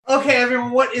Okay,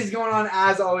 everyone, what is going on?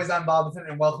 As always, I'm Bobbiton,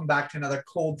 and welcome back to another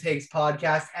Cold Takes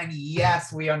podcast. And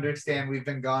yes, we understand we've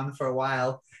been gone for a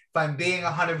while. If I'm being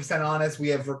 100% honest, we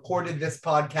have recorded this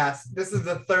podcast. This is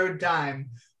the third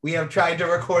time we have tried to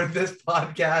record this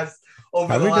podcast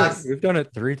over the last. We've done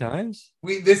it 3 times.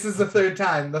 This is the third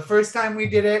time. The first time we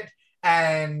did it,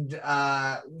 and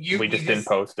we just didn't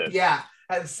post it. Yeah,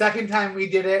 the second time we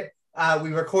did it, we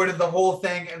recorded the whole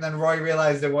thing, and then Roy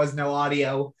realized there was no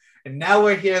audio. And now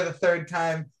we're here the third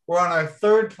time. We're on our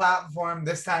third platform.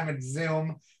 This time it's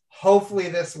Zoom. Hopefully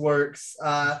this works.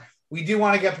 We do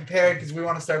want to get prepared because we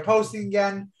want to start posting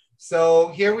again. So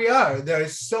here we are.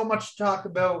 There's so much to talk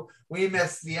about. We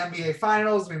missed the NBA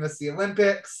Finals. We missed the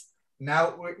Olympics.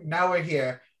 Now we're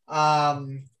here.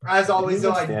 As always,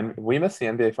 we missed the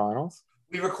NBA Finals.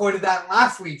 We recorded that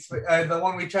last week's, the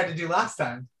one we tried to do last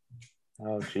time.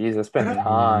 Oh, geez, it's been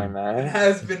time, man. It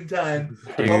has been time.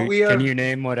 Can you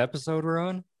name what episode we're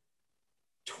on?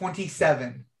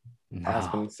 27. No. I was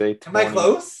going to say 24. Am I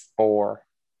close?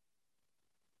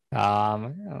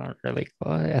 Not really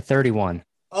close. 31.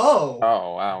 Oh,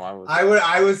 wow.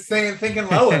 I was thinking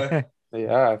lower.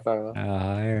 Yeah, I thought.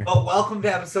 Well, welcome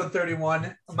to episode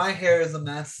 31. My hair is a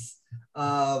mess.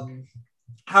 How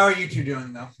are you two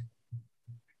doing though?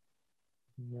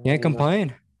 Can't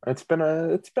complain. It's been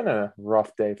a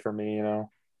rough day for me, you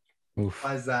know. Oof.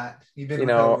 Why is that? You been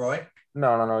without Roy?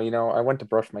 No. You know, I went to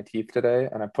brush my teeth today,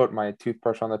 and I put my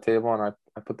toothbrush on the table, and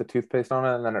I put the toothpaste on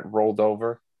it, and then it rolled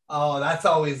over. Oh, that's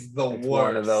always the worst.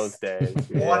 One of those days.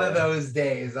 Yeah. One of those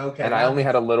days. Okay. And I only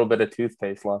had a little bit of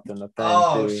toothpaste left in the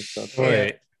thing too. So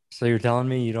wait, so you're telling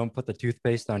me you don't put the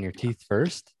toothpaste on your teeth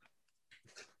first?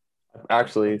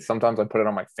 Actually, sometimes I put it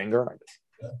on my finger and I just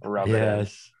rub it.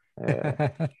 Yes.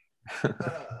 Yeah.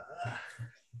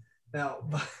 Now,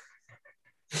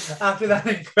 after that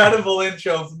incredible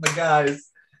intro from the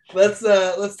guys, let's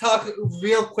talk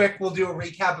real quick. We'll do a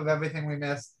recap of everything we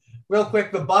missed. Real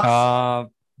quick, the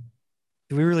Bucks.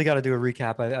 Do we really got to do a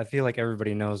recap? I feel like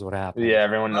everybody knows what happened. Yeah,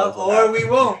 everyone knows. Or we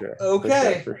won't. For sure.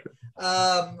 Okay. For sure.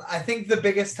 I think the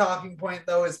biggest talking point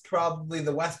though is probably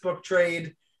the Westbrook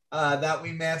trade that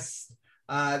we missed.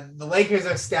 The Lakers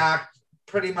are stacked,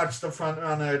 pretty much the front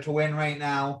runner to win right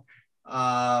now.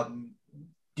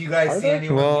 Do you guys see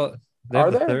anyone? Well, they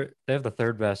have the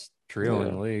third best trio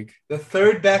in the league. The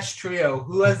third best trio.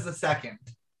 Who has the second?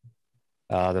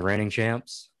 The reigning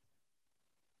champs.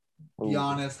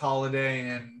 Giannis, Holiday,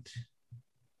 and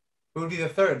who would be the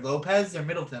third? Lopez or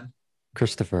Middleton?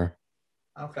 Christopher.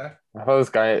 Okay. I thought this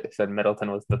guy said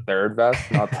Middleton was the third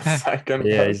best, not the second.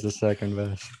 Yeah, he's the second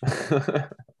best.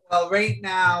 Well, right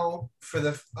now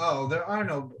there are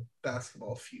no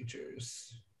basketball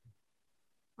futures.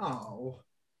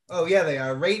 Oh yeah, they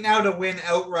are. Right now to win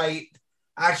outright.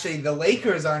 Actually, the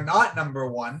Lakers are not number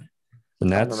one. The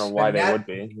Nets. I don't know why they would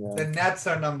be. Yeah. The Nets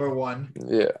are number one.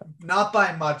 Yeah. Not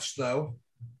by much though.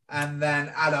 And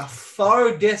then at a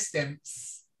far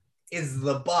distance is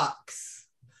the Bucks.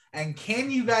 And can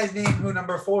you guys name who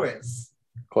number 4 is?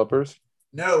 Clippers?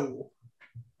 No.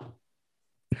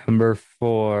 Number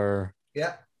 4.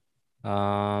 Yeah.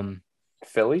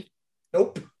 Philly?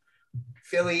 Nope.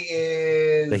 Philly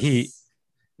is the Heat.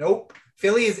 Nope.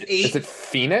 Philly is 8. Is it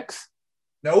Phoenix?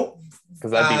 Nope. Because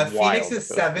that'd be wild. Phoenix is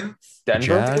 7th. Denver?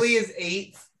 Jazz? Philly is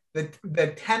 8th. The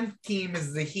 10th team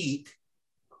is the Heat.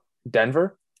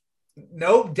 Denver?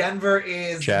 Nope. Denver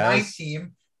is Jazz? the 9th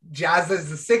team. Jazz is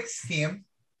the 6th team.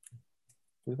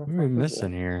 What are we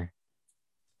missing here?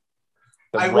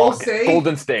 I will say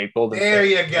Golden State. There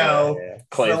you go. Yeah.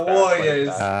 The Warriors.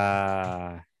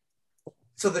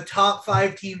 So the top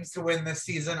 5 teams to win this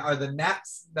season are the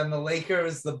Nets, then the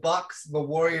Lakers, the Bucks, the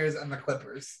Warriors, and the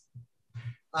Clippers.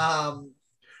 Do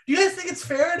you guys think it's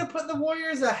fair to put the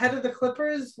Warriors ahead of the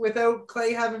Clippers without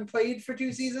Clay having played for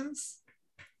 2 seasons?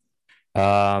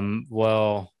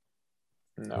 Well,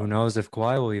 No. who knows if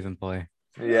Kawhi will even play?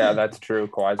 Yeah, that's true.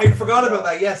 I forgot about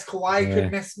that. Yes, Kawhi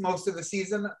could miss most of the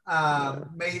season.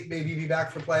 Maybe be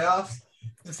back for playoffs.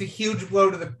 It's a huge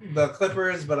blow to the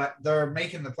Clippers, but they're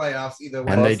making the playoffs either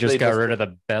way. And they just got rid of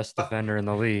the best defender in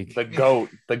the league. The GOAT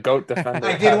defender.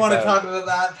 I did want to talk about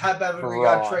that. Pat Beverly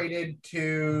got traded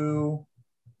to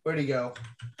where'd he go?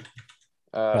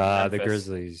 The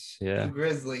Grizzlies. Yeah. The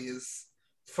Grizzlies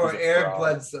for Eric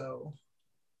Bledsoe.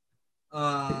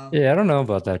 Yeah, I don't know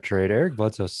about that trade. Eric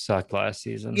Bledsoe sucked last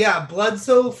season. Yeah,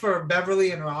 Bledsoe for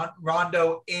Beverly and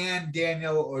Rondo and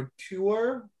Daniel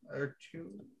Orture or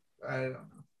two. I don't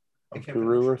know.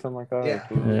 Peru or something like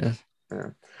that.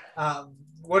 Yeah.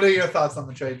 What are your thoughts on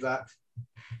the trade, Zach?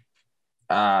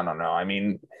 I don't know. I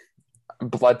mean,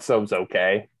 Bledsoe's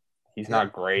okay. he's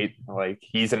not great. Like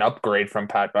he's an upgrade from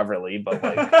Pat Beverly, but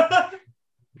like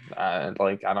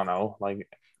like I don't know, like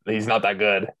he's not that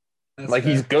good. Like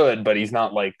he's good, but he's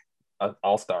not like an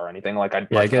all-star or anything. Like I'd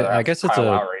much rather have guess Kyle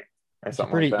Lowry or it's a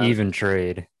something pretty like that. even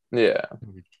trade. Yeah.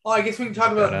 Well, I guess we can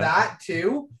talk about that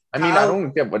too. I mean, I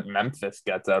don't get what Memphis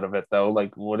gets out of it though.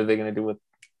 Like, what are they going to do with?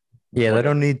 Yeah, they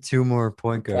don't need 2 more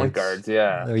point guards. Point guards,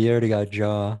 yeah. Oh, you already got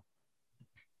Ja.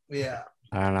 Yeah.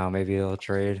 I don't know. Maybe they'll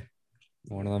trade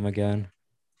one of them again.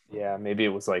 Yeah, maybe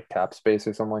it was like cap space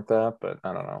or something like that, but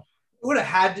I don't know. It would have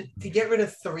had to get rid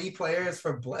of 3 players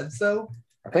for Bledsoe.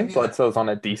 I think Bledsoe's on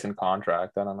a decent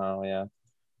contract. I don't know. Yeah.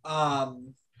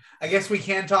 I guess we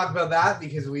can talk about that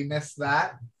because we missed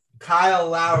that. Kyle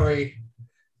Lowry,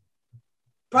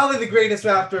 probably the greatest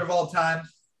Raptor of all time,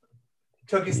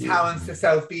 took his talents to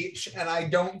South Beach, and I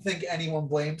don't think anyone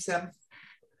blames him.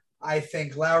 I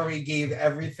think Lowry gave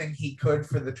everything he could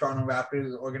for the Toronto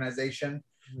Raptors organization.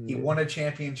 He won a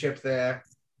championship there.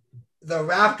 The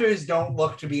Raptors don't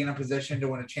look to be in a position to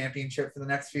win a championship for the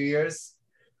next few years.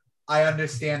 I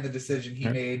understand the decision he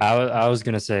made. I was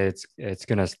gonna say it's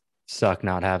gonna suck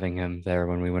not having him there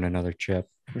when we win another chip.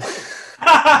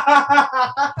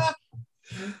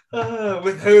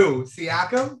 With who?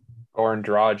 Siakam? Or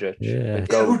Dragic. Yeah.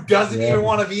 Who doesn't even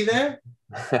want to be there?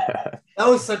 That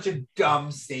was such a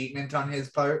dumb statement on his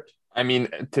part. I mean,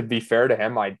 to be fair to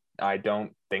him, I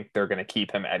don't think they're going to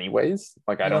keep him anyways.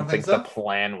 Like, I don't think the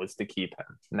plan was to keep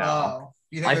him. No.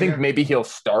 I think maybe he'll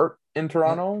start in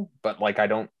Toronto, but like, I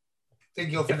don't think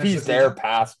he'll finish. If he's there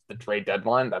past the trade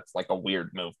deadline, that's like a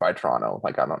weird move by Toronto.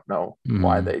 Like, I don't know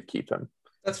why they'd keep him.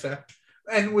 That's fair.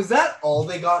 And was that all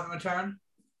they got in return?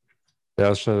 They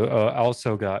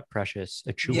also got Precious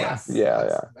Achiuwa. Yes.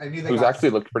 Yeah. I knew who's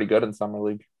actually looked pretty good in summer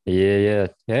league. Yeah,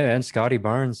 and Scotty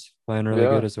Barnes playing really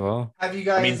good as well. Have you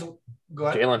guys? Go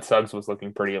ahead. Jalen Suggs was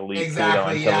looking pretty elite.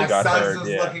 Exactly. Too, until he got Suggs hurt. was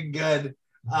looking good.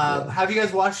 Have you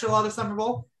guys watched a lot of Summer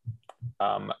Bowl?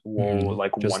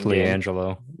 Like just one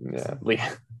LiAngelo.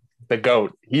 Yeah, the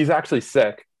GOAT. He's actually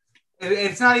sick.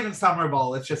 It's not even Summer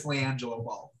Bowl. It's just LiAngelo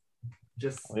Ball.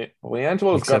 Just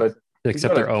LiAngelo's got to.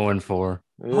 Except they're 0-4.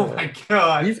 Yeah. Oh my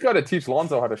god. He's got to teach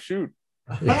Lonzo how to shoot.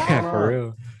 Yeah, for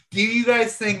real. Do you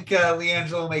guys think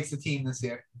LiAngelo makes the team this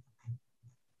year?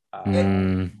 I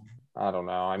don't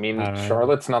know. I mean,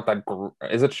 Charlotte's not that.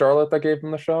 Is it Charlotte that gave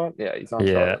him the shot? Yeah, he's on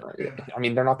Charlotte. Right? I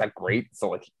mean, they're not that great, so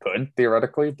like he could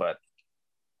theoretically, but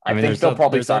I think they'll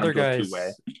probably sign him to a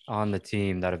two-way on the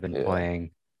team that have been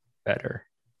playing better.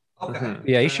 Okay.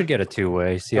 Yeah, he should get a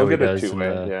two-way. See how he does in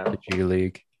the G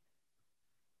League.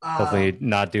 Hopefully,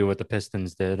 not do what the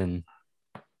Pistons did and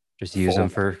just use him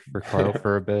for Carl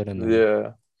for a bit. And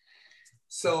then...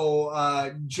 So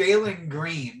Jalen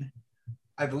Green,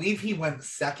 I believe he went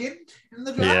second in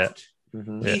the draft.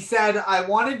 He said, "I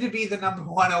wanted to be the number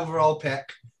 1 overall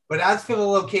pick, but as for the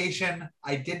location,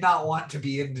 I did not want to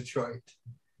be in Detroit."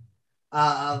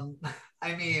 I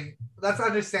mean, that's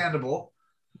understandable.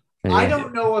 I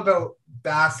don't know about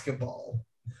basketball,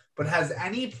 but has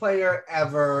any player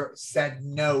ever said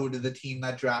no to the team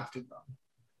that drafted them?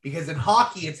 Because in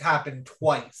hockey, it's happened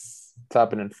twice. It's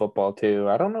happened in football too.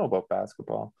 I don't know about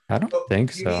basketball. I don't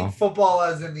think so. You mean football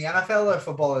as in the NFL or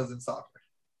football as in soccer?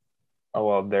 Oh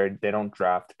well, they don't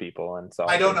draft people in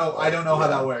soccer. I don't know how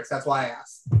that works. That's why I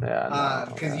asked. Yeah,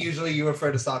 because usually you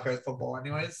refer to soccer as football,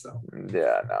 anyways. So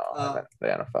yeah, no, the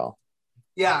NFL.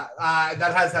 Yeah,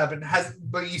 that has happened.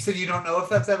 But you said you don't know if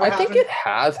that's ever happened? I think it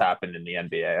has happened in the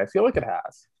NBA. I feel like it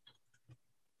has.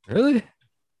 Really?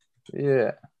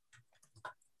 Yeah.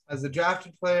 As a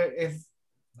drafted player, if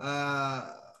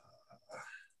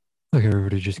like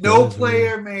everybody just no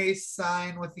player may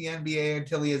sign with the NBA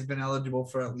until he has been eligible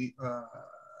for at least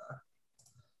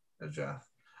a draft.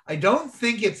 I don't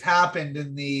think it's happened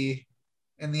in the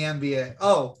NBA.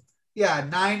 Oh, yeah,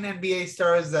 9 NBA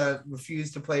stars that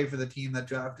refused to play for the team that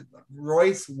drafted them.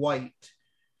 Royce White.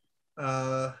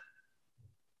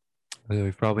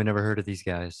 We've probably never heard of these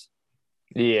guys.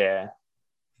 Yeah.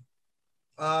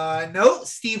 No,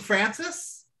 Steve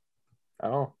Francis.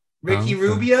 Oh. Ricky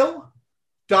Rubio,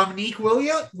 Dominique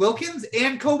Wilkins,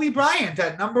 and Kobe Bryant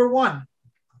at number 1.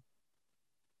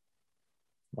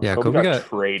 Yeah, Kobe got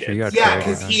traded. Yeah,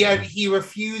 because he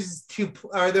refused to.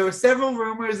 There were several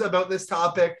rumors about this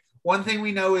topic. One thing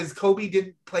we know is Kobe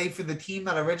didn't play for the team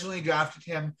that originally drafted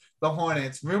him, the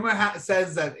Hornets. Rumor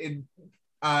says that in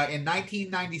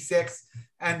 1996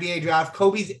 NBA draft,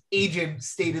 Kobe's agent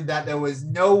stated that there was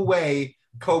no way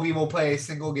Kobe will play a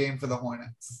single game for the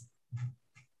Hornets.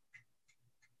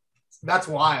 That's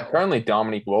wild. Apparently,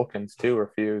 Dominique Wilkins too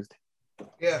refused.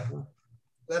 Yeah,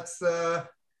 that's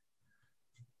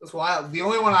That's wild. The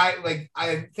only one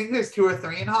I think there's 2 or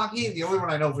 3 in hockey. The only one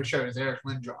I know for sure is Eric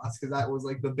Lindros because that was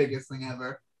like the biggest thing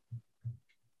ever.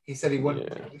 He said he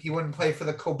wouldn't play for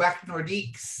the Quebec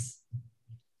Nordiques.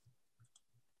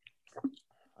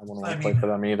 I wouldn't want to play for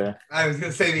them either. I was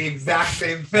going to say the exact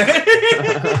same thing.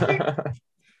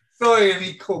 Sorry,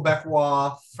 any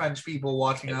Quebecois French people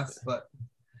watching us, but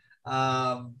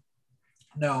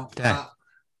no.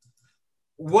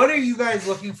 What are you guys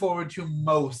looking forward to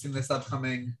most in this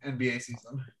upcoming NBA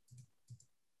season?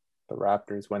 The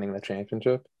Raptors winning the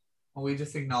championship. Well, we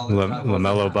just acknowledged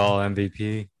LaMelo Ball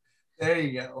MVP. There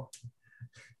you go.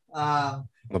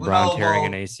 LeBron tearing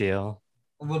an ACL.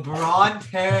 LeBron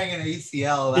tearing an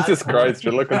ACL. Jesus Christ,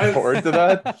 you're looking forward to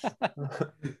that?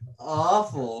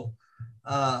 Awful.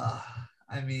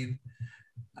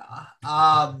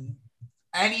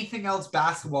 Anything else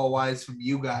basketball-wise from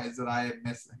you guys that I am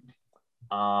missing?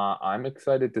 I'm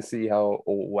excited to see how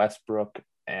Westbrook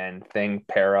and Thing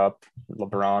pair up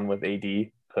LeBron with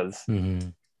AD because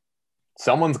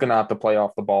someone's going to have to play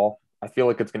off the ball. I feel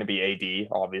like it's going to be AD,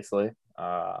 obviously.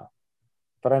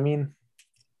 But I mean,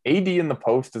 AD in the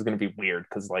post is going to be weird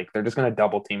because like they're just going to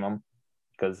double team him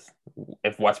because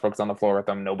if Westbrook's on the floor with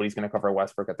them, nobody's going to cover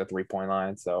Westbrook at the 3-point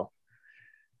line. So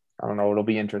I don't know. It'll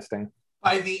be interesting.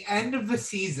 By the end of the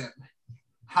season,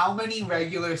 how many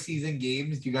regular season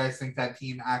games do you guys think that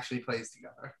team actually plays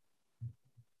together?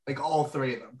 Like all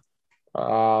 3 of them?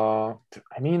 I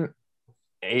mean,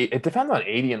 it depends on AD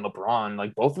and LeBron.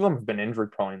 Like both of them have been injury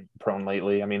prone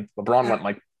lately. I mean, LeBron went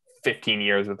like 15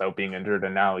 years without being injured,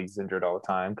 and now he's injured all the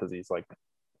time because he's like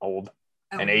old.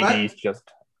 And AD's just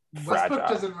fragile. Westbrook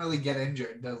doesn't really get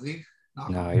injured, does he?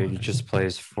 No, he just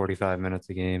plays 45 minutes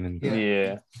a game, and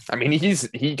yeah. I mean,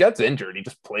 he gets injured. He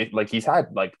just plays like he's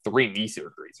had like 3 knee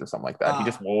surgeries or something like that. He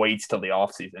just waits till the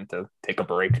offseason to take a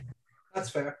break. That's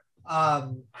fair.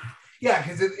 Yeah,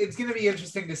 because it's going to be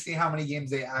interesting to see how many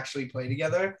games they actually play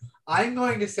together. I'm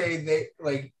going to say they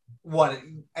like what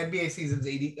NBA season's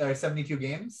 80 or 72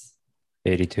 games.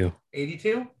 82.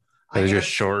 82. It was just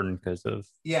shortened because of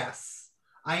yes.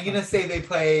 I'm going to say they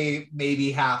play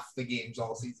maybe half the games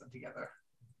all season together.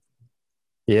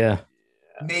 Yeah.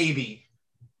 Maybe.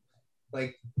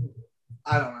 Like,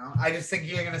 I don't know. I just think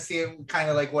you're going to see it kind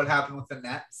of like what happened with the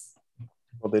Nets.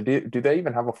 Well, do they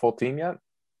even have a full team yet?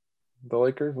 The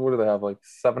Lakers? What do they have, like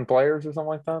 7 players or something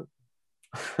like that?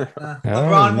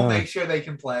 LeBron will make sure they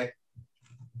can play.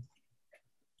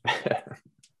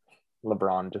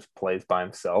 LeBron just plays by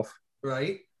himself.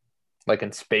 Right? Like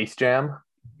in Space Jam?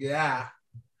 Yeah.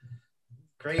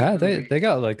 Great. Yeah, they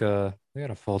got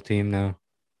a full team now.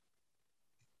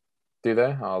 Do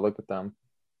they? Oh, look at them.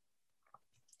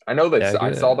 I know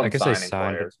I saw them signing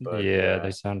players, but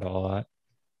they signed a lot.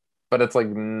 But it's like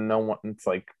no one. It's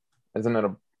like, isn't it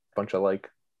a bunch of like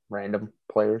random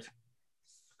players?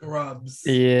 Scrubs.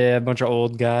 Yeah, a bunch of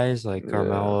old guys like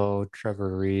Carmelo,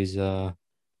 Trevor Ariza,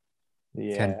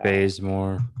 Kent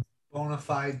Bazemore.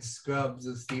 Bonafide scrubs,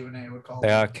 as Stephen A. would call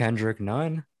them. Kendrick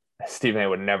Nunn. Stephen A.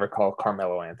 would never call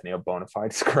Carmelo Anthony a bona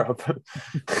fide scrub.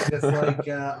 Just like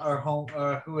our home,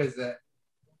 who is it?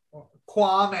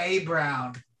 Kwame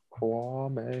Brown.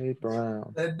 Kwame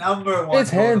Brown. The number 1.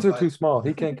 His hands are too small.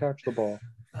 He can't catch the ball.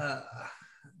 No.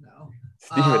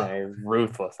 Stephen A. is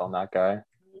ruthless on that guy.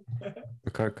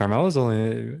 Carmelo's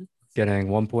only getting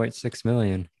 $1.6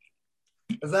 million.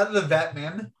 Is that the vet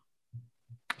man?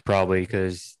 Probably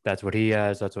because that's what he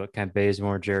has. That's what Kent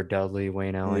Bazemore, Jared Dudley,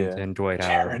 Wayne Ellington, Dwight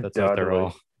Howard. That's what they're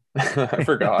all. I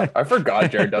forgot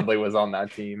Jared Dudley was on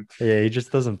that team. Yeah, he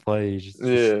just doesn't play.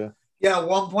 Yeah,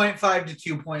 1.5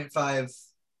 to 2.5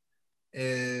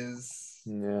 is.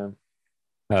 Yeah.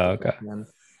 Oh, okay.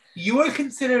 You are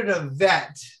considered a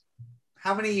vet.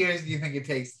 How many years do you think it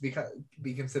takes to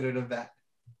be considered a vet?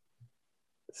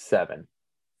 7.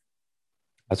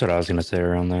 That's what I was going to say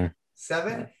around there.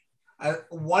 7?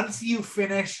 Once you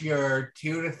finish your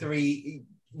 2 to 3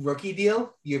 rookie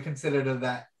deal, you're considered a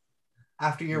vet.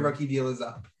 After your rookie deal is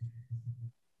up.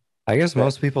 I guess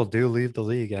most people do leave the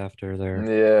league after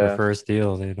their first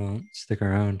deal. They don't stick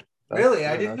around. Really?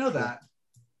 I didn't know that.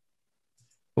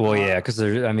 Well, yeah, because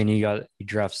you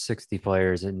draft 60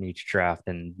 players in each draft,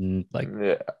 and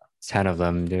 10 of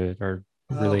them, dude, are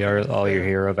all you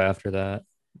hear of after that.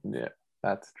 Yeah,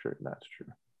 that's true. That's true.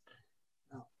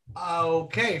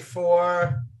 Okay,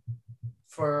 for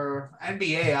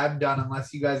NBA, I'm done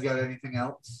unless you guys got anything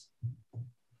else.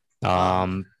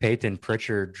 Peyton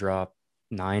Pritchard dropped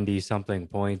 90-something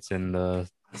points in the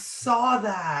I saw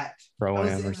that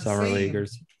Pro-Am or Summer League or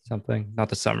something. Not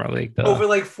the Summer League. Over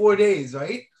like 4 days,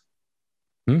 right?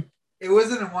 It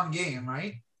wasn't in one game,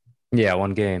 right? Yeah,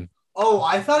 one game. Oh,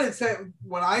 I thought it said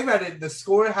when I read it, the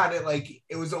score had it like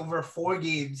it was over 4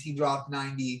 games. He dropped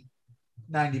 90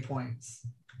 points.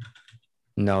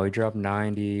 No, he dropped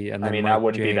 90. And then that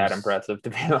wouldn't be that impressive, to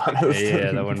be honest.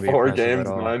 Yeah, that wouldn't be 4 games,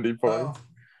 90 points.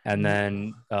 And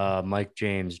then Mike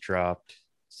James dropped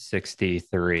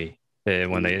 63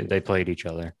 when they played each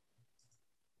other.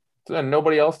 So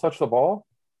nobody else touched the ball?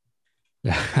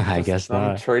 I guess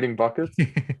not. Trading buckets?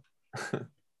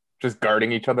 Just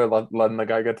guarding each other, letting the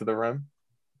guy get to the rim?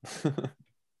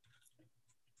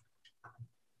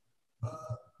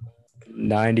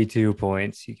 92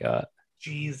 points he got.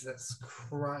 Jesus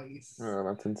Christ. Oh,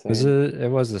 that's insane. It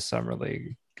was the summer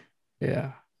league.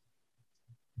 Yeah.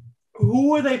 Who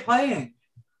were they playing?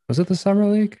 Was it the summer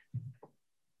league?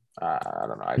 I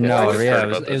don't know.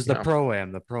 It was the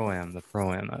Pro-Am. I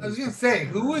was gonna say,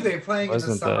 who were they playing in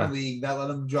the summer league that let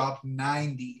them drop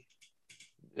 90?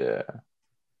 Yeah.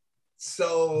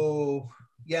 So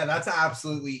yeah, that's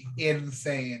absolutely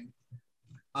insane.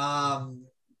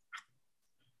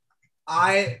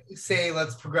 I say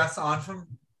let's progress on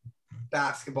from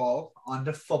basketball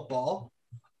onto football.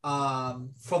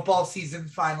 Football season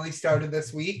finally started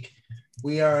this week.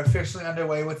 We are officially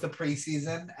underway with the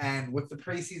preseason, and with the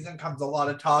preseason comes a lot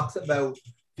of talks about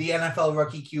the NFL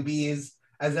rookie QBs.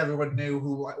 As everyone knew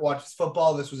who watches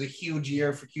football, this was a huge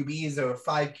year for QBs. There were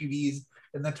 5 QBs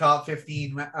in the top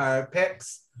 15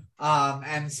 picks.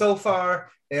 And so far,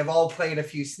 they have all played a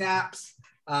few snaps.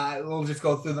 We'll just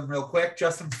go through them real quick.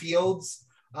 Justin Fields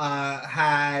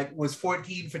was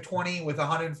 14 for 20 with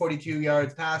 142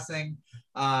 yards passing,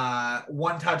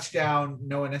 1 touchdown,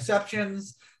 no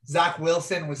interceptions. Zach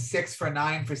Wilson was 6 for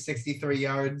 9 for 63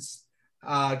 yards.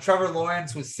 Trevor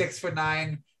Lawrence was 6 for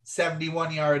 9,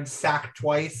 71 yards, sacked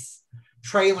twice.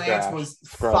 Trey Lance was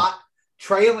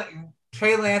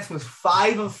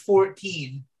 5 of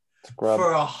 14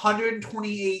 for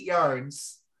 128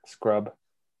 yards. Scrub.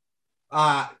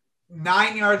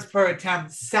 9 yards per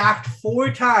attempt, sacked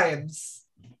 4 times.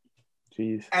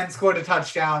 Jeez. And scored a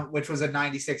touchdown, which was a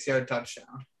 96-yard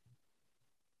touchdown.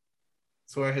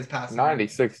 That's where his pass.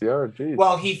 96 yards, jeez.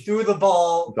 Well, he threw the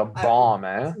ball. The bomb,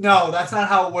 man. No, that's not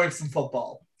how it works in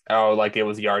football. Oh, like it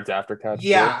was yards after catch?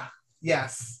 Yeah.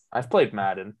 Yes. I've played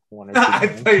Madden 1 or 2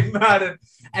 I've played Madden.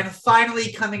 And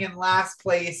finally coming in last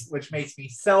place, which makes me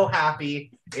so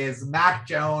happy, is Mac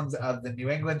Jones of the New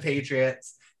England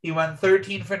Patriots. He went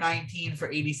 13 for 19 for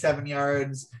 87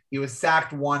 yards. He was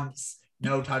sacked once,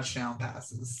 no touchdown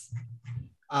passes.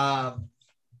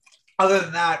 Other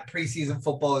than that, preseason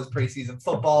football is preseason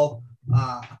football.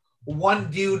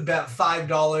 One dude bet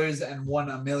 $5 and won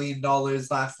 $1 million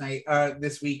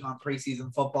this week on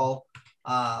preseason football.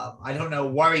 I don't know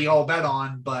what you all bet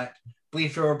on, but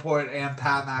Bleacher Report and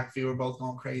Pat McAfee were both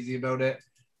going crazy about it.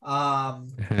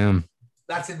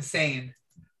 That's insane.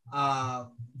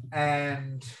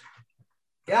 And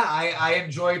yeah,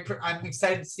 I'm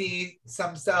excited to see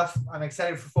some stuff. I'm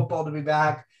excited for football to be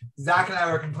back. Zach and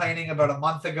I were complaining about a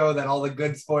month ago that all the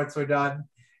good sports were done.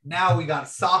 Now we got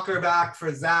soccer back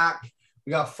for Zach.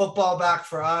 We got football back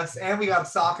for us, and we got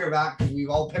soccer back because we've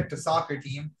all picked a soccer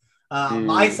team.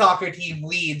 My soccer team,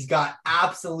 Leeds, got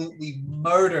absolutely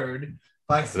murdered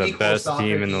by the best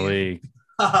team in the league.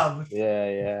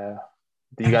 Yeah.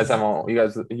 You guys have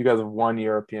one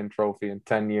European trophy in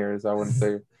 10 years. I wouldn't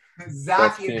say.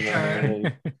 Zach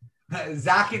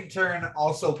in turn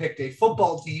also picked a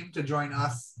football team to join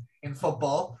us in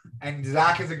football, and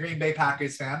Zach is a Green Bay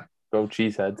Packers fan. Go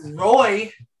Cheeseheads.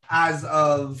 Roy, as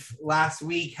of last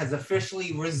week, has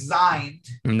officially resigned.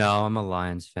 No, I'm a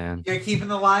Lions fan. You're keeping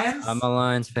the Lions? I'm a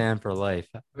Lions fan for life.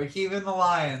 We're keeping the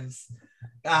Lions.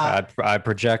 I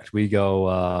project we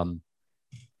go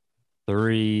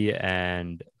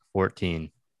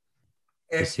 3-14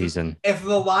 this season. If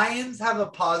the Lions have a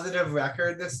positive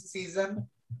record this season,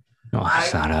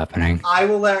 it's not happening. I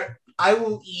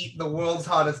will eat the world's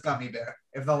hottest gummy bear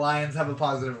if the Lions have a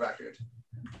positive record.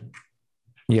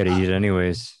 You got to eat it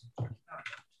anyways.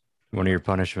 One of your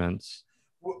punishments.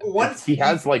 He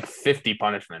has like 50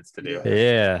 punishments to do.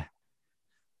 Yeah.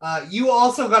 You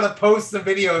also got to post the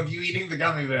video of you eating the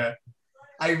gummy bear.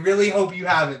 I really hope you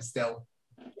have it still.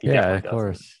 Yeah, of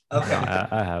course. Okay.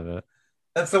 I have it.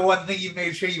 That's the one thing you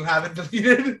made sure you haven't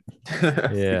deleted.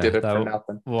 Yeah. Did it for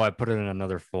nothing. Well, I put it in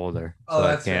another folder. So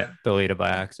I can't delete it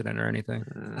by accident or anything.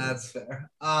 That's fair.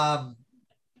 But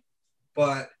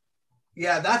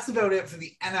yeah, that's about it for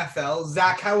the NFL.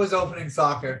 Zach, how was opening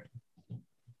soccer? It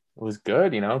was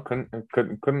good,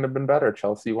 couldn't have been better.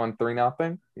 Chelsea won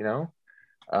 3-0,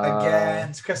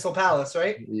 against Crystal Palace,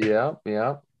 right? Yeah.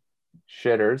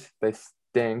 Shitters, they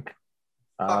stink.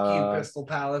 Fuck you, Crystal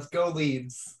Palace. Go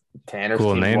Leeds. Tanner's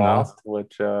cool team lost,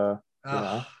 which pretty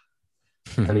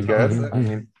good. I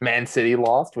mean, Man City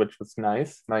lost, which was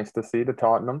nice to see, to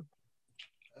Tottenham.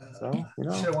 So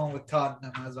should have won with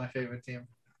Tottenham as my favorite team.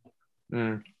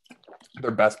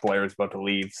 Their best player is about to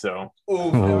leave, so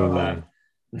never mind.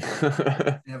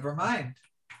 Never mind.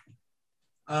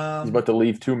 He's about to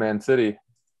leave to Man City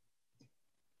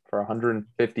for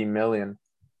 150 million.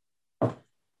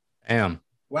 Damn.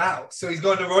 Wow. So he's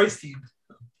going to Roy's team,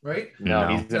 right? No,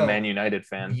 he's a Man United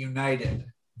fan. United.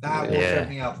 That will shut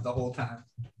me up the whole time.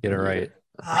 Get it right.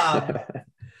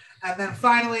 And then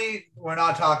finally, we're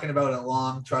not talking about it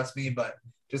long, trust me, but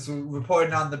just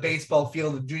reporting on the baseball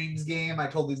Field of Dreams game. I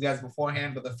told these guys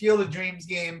beforehand, but the Field of Dreams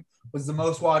game was the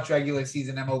most watched regular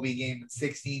season MLB game in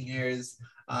 16 years.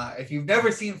 If you've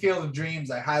never seen Field of Dreams,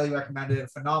 I highly recommend it. A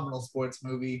phenomenal sports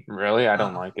movie. Really? I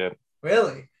don't like it.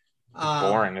 Really? It's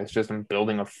boring. It's just I'm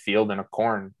building a field in a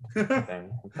corn thing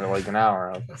for like an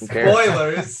hour. Who cares?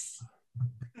 Spoilers.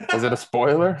 Is it a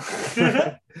spoiler?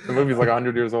 The movie's like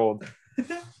 100 years old.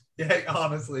 Yeah,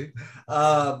 honestly.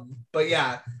 But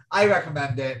yeah, I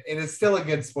recommend it. It is still a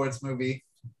good sports movie.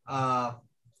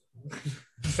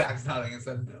 Zach's nodding his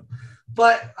head no.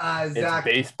 But Zach, it's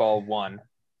baseball 1,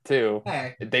 2.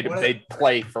 Hey, they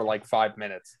play for like 5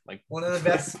 minutes. Like one of the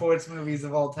best sports movies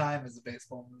of all time is a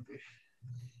baseball movie.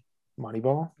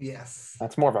 Moneyball? Yes.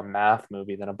 That's more of a math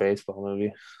movie than a baseball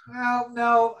movie. Well,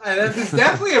 no. It's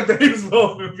definitely a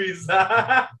baseball movie,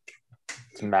 Zach.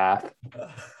 It's math.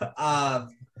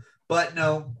 But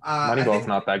no. Moneyball's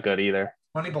not that good either.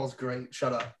 Moneyball's great.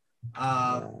 Shut up.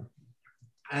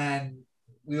 And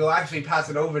we will actually pass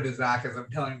it over to Zach as I'm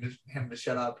telling him to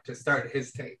shut up to start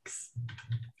his takes.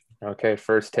 Okay,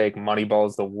 first take. Moneyball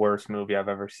is the worst movie I've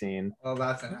ever seen. Well,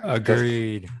 that's an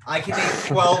agreed. I can name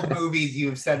 12 movies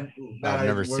you've said that I've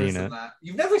never seen it. That.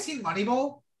 You've never seen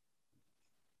Moneyball?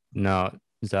 No,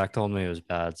 Zach told me it was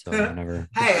bad, so I never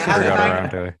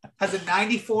it has a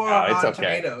 94 on Rotten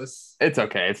Tomatoes. It's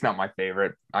okay. It's not my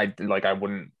favorite. I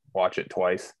wouldn't watch it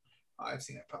twice. I've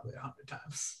seen it probably 100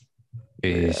 times.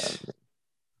 Jeez. Yeah.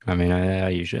 I mean, I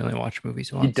usually only watch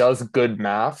movies once. He does good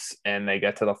maths, and they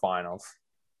get to the finals.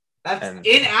 That's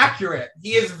inaccurate.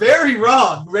 He is very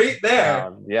wrong right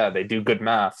there. Yeah, they do good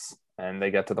maths, and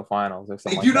they get to the finals.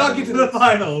 They do not get to the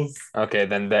finals. Okay,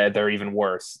 then they're even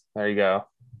worse. There you go.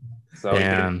 So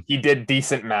he did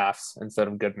decent maths instead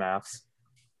of good maths.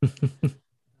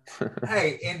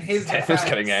 Hey, in his defense, Tanner's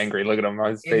getting angry. Look at him.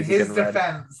 His face in his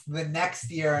defense, the next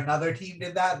year another team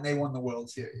did that, and they won the World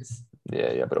Series.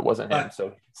 Yeah, but it wasn't him.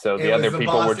 So the other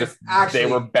people were just they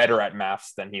were better at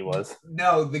maths than he was.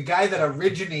 No, the guy that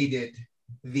originated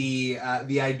the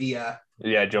idea.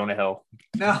 Yeah, Jonah Hill.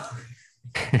 No.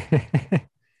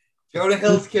 Jonah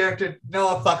Hill's character.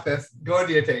 No, fuck this. Go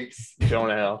into your takes.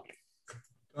 Jonah Hill.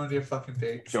 Go into your fucking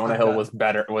takes. Jonah Hill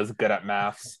was good at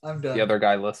maths. I'm done. The other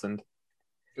guy listened.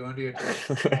 Go into your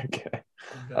takes. Okay.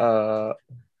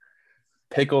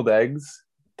 Pickled eggs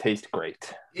taste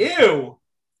great. Ew.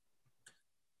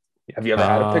 Have you ever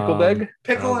had a pickled egg?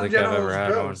 Pickle in general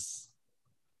is gross.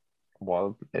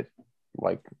 Well,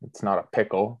 it's not a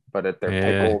pickle, but they're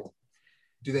pickled.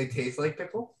 Do they taste like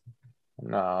pickle?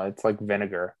 No, it's like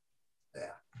vinegar.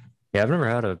 Yeah, I've never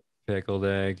had a pickled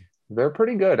egg. They're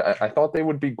pretty good. I thought they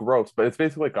would be gross, but it's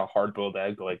basically like a hard-boiled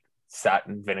egg, like sat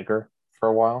in vinegar for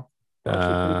a while.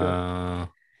 Yeah.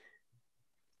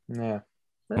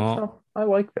 Well, I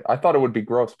liked it. I thought it would be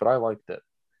gross, but I liked it.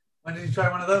 When did you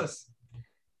try one of those?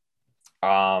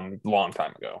 Long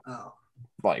time ago. Oh.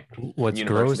 Like what's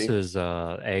university. Gross is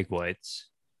egg whites.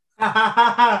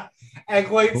 Egg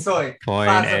white soy.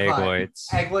 Plain egg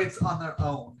whites. Egg whites on their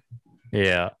own.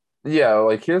 Yeah. Yeah,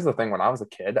 like here's the thing. When I was a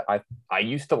kid, I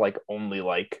used to only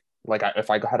if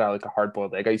I had a hard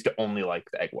boiled egg, I used to only like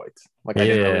the egg whites. I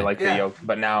didn't really like the yolk.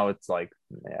 But now it's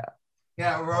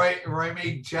Yeah, Roy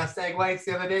made just egg whites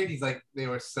the other day, and he's like, they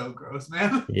were so gross,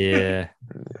 man. Yeah.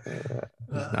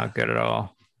 It's not good at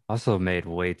all. Also made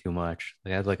way too much. I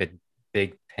had like a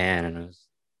big pan, and it was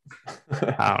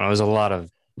I don't know, it was a lot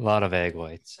of egg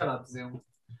whites. Shut up, Zoom.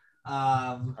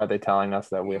 Are they telling us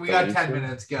that we got 10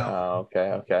 minutes? Go. Oh,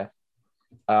 okay.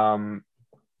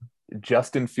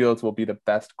 Justin Fields will be the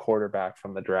best quarterback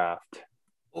from the draft.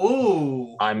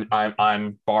 Ooh.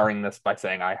 I'm barring this by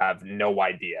saying I have no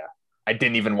idea. I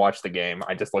didn't even watch the game.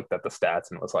 I just looked at the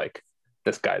stats and was like,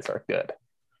 this guy's are good.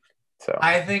 So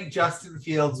I think Justin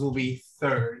Fields will be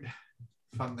third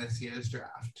from this year's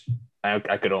draft.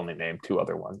 I could only name two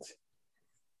other ones.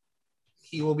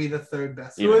 He will be the third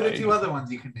best. Who are the two other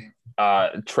ones you can name?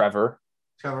 Trevor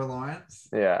Lawrence.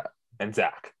 Yeah, and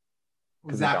Zach.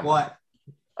 Zach what?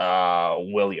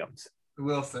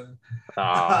 Wilson.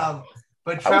 But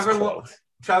But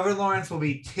Trevor Lawrence will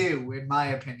be 2, in my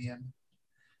opinion.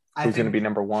 Who's going to be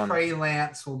number 1? Trey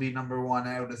Lance will be number 1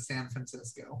 out of San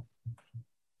Francisco.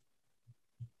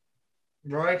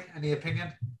 Roy, any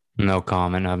opinion? No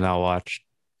comment. I've not watched.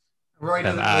 Roy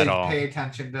doesn't really pay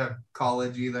attention to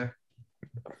college either.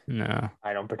 No,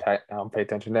 I don't pay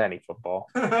attention to any football.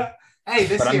 Hey,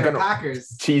 this year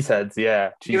Packers. Cheeseheads,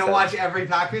 yeah. You gonna watch every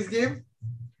Packers game?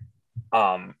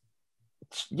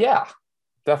 Yeah,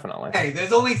 definitely. Hey,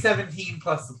 there's only 17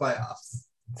 plus the playoffs.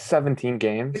 17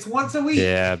 games. It's once a week.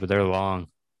 Yeah, but they're long.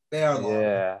 They are long.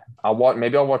 Yeah, I'll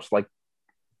watch like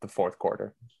the fourth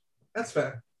quarter. That's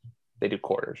fair. They do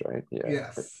quarters, right? Yeah.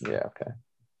 Yes. Yeah. Okay.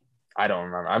 I don't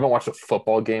remember. I haven't watched a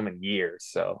football game in years,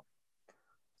 so.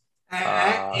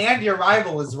 And your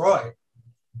rival is Roy.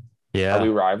 Yeah. Are we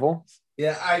rivals?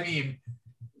 Yeah, I mean,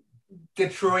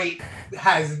 Detroit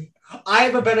has. I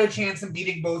have a better chance in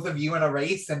beating both of you in a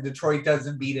race than Detroit does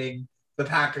in beating the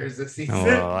Packers this season.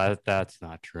 Well, that's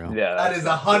not true. Yeah, that is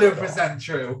 100%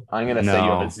 true. I'm gonna say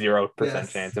you have a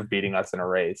 0% chance of beating us in a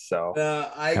race. So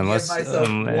I give myself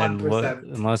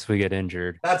 1%. Unless we get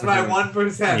injured. That's my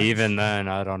 1%. Even then,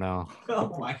 I don't know.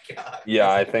 Oh my god.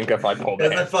 Yeah, I think if I pulled the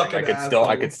hamstring,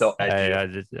 I could still.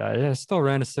 Hey, I still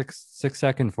ran a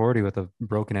 6-second 40 with a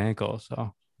broken ankle.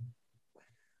 So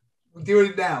do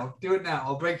it now.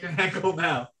 I'll break your ankle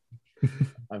now.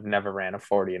 I've never ran a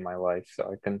 40 in my life, so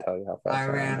I couldn't tell you how fast I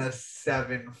ran a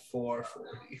 7.4 40,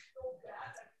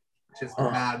 which is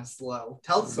mad slow.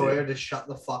 Tell Sawyer to shut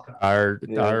the fuck up. Our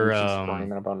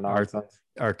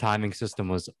timing system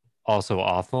was also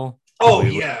awful. Oh,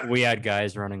 we had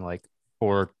guys running like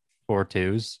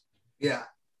 4.2s. Yeah.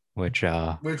 Which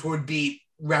would beat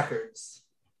records.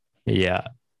 Yeah.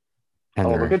 And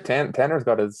look at Tanner's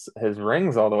got his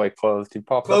rings all the way closed. He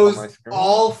popped closed up on my screen.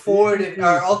 all 4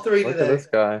 all 3 look today. Look at this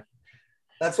guy.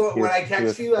 That's what when I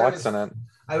text you, I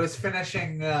was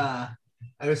finishing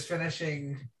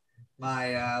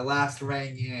my last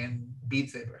ring in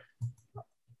Beat Saber.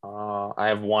 I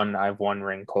have one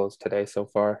ring closed today so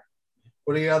far.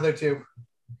 What are your other 2?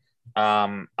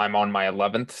 I'm on my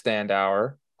 11th stand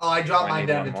hour. Oh, I dropped mine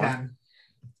down to 10.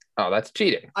 Oh, that's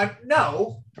cheating. That's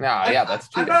cheating.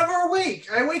 I'm never awake.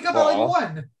 I wake up at like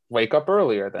 1. Wake up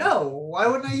earlier then. No, why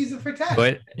wouldn't I use it for 10?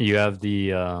 But you have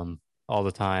the all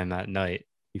the time at night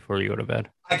before you go to bed.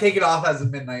 I take it off as of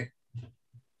midnight.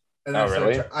 And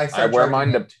really? I wear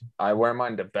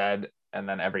mine to bed, and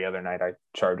then every other night I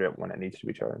charge it when it needs to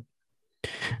be charged.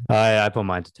 I put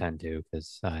mine to 10 too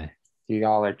because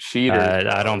y'all are cheaters.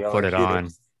 I don't put it on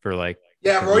for like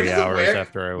 3 hours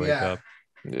after I wake up.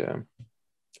 Yeah.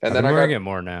 And then I'm wearing it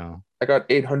more now. I got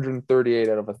 838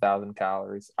 out of 1,000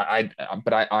 calories.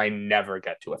 But I never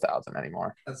get to 1,000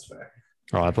 anymore. That's fair.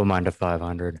 Oh, I put mine to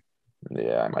 500.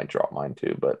 Yeah, I might drop mine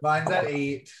too, but mine's at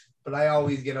 8. But I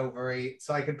always get over 8,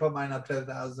 so I could put mine up to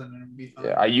 1,000 and be fine.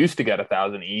 Yeah, I used to get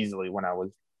 1,000 easily when I was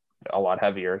a lot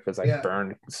heavier because I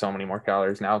burned so many more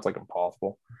calories. Now it's like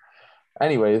impossible.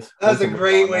 Anyways, that's a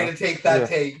great way to take that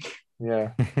take.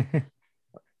 Yeah.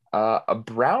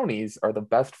 Brownies are the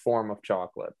best form of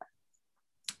chocolate.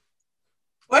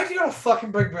 Why do you gotta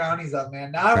fucking bring brownies up,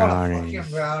 man? Now I want a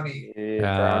fucking brownie.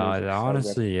 Yeah,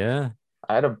 honestly, yeah.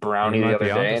 I had a brownie the other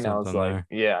day, and I was like,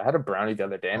 I had a brownie the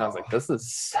other day, and I was like, this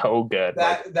is so good.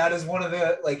 That is one of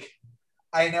the, like,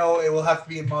 I know it will have to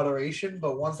be in moderation,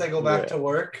 but once I go back to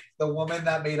work, the woman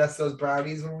that made us those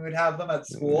brownies when we would have them at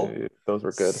school, those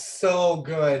were good. So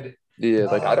good. Yeah,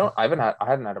 like I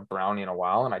hadn't had a brownie in a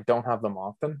while, and I don't have them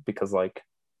often because, like,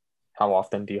 how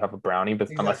often do you have a brownie? But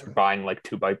unless you're buying like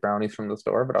 2-bite brownies from the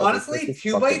store. But honestly,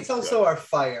 2-bites also are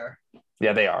fire.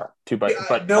 Yeah, they are 2-bite,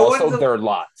 but also they're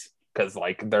lots because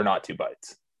like they're not 2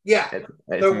 bites. Yeah,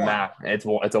 it's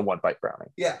a 1-bite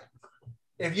brownie. Yeah,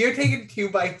 if you're taking 2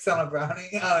 bites on a brownie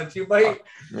on a 2-bite,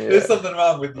 there's something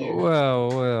wrong with you.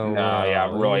 Well.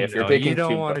 Roy, if you're taking, you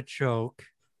don't want to choke.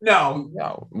 No.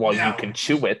 Well, you can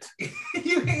chew it.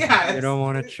 You don't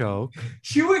want to choke.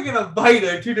 Chewing and a bite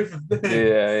are 2 different things.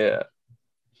 Yeah.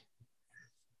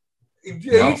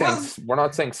 We're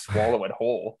not saying swallow it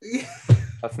whole.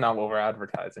 That's not what we're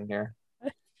advertising here.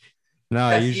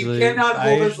 No, you cannot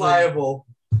hold us liable.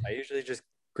 I usually just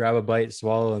grab a bite,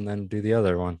 swallow, and then do the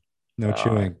other one. No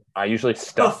chewing. I usually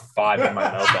stuff 5 in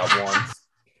my mouth at once.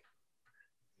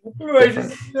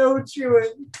 No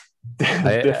chewing.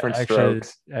 Different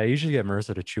strokes. I usually get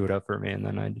Marissa to chew it up for me, and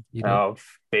then I eat it.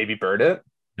 Baby bird it.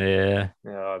 Yeah.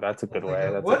 Yeah, that's a good way.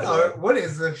 What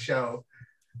is this show?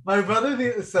 My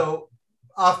brother. So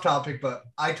off topic, but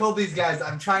I told these guys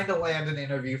I'm trying to land an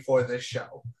interview for this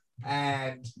show,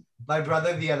 and my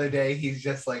brother the other day, he's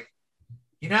just like,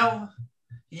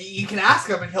 You can ask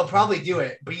him and he'll probably do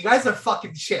it, but you guys are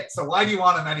fucking shit. So why do you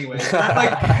want him anyway? like,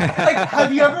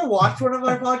 have you ever watched one of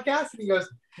our podcasts? And he goes,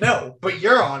 no, but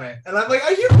you're on it. And I'm like,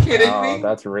 are you kidding me?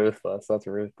 That's ruthless. That's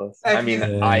ruthless. And I mean,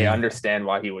 I understand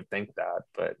why he would think that,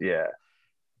 but yeah.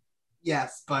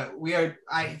 Yes, but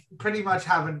I pretty much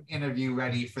have an interview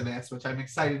ready for this, which I'm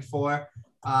excited for.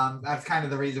 That's kind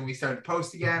of the reason we started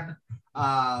post again.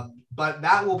 But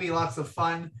that will be lots of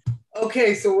fun.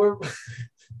 Okay, so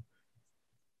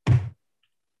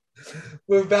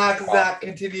we're back. Zach,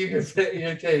 continue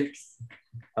your takes.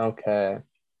 Okay.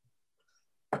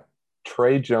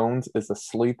 Trey Jones is a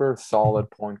sleeper, solid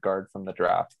point guard from the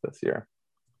draft this year.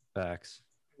 Facts.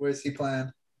 Where's he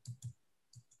playing?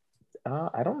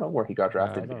 I don't know where he got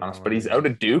drafted, to be honest, but he's out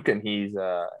of Duke, and he's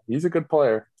a good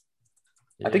player.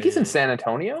 Yeah. I think he's in San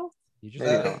Antonio.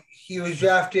 He was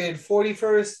drafted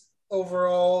 41st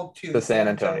overall to the San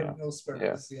Antonio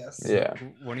Spurs. Yes. Yeah.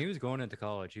 When he was going into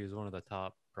college, he was one of the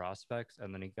top prospects,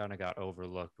 and then he kind of got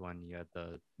overlooked when you had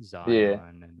the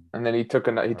Zion. And then he took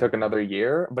another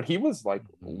year, but he was like,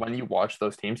 when you watch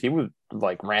those teams, he was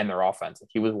like ran their offense.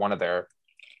 He was one of their.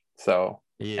 So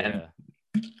yeah. And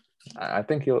I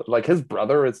think he'll like his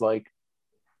brother is like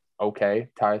okay,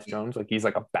 Tyus Jones, like he's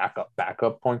like a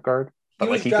backup point guard. But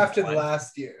he was drafted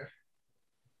last year.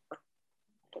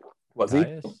 Was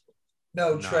he?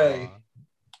 No, Trey.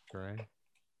 Trey.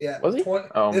 Yeah. Was he?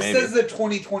 This is the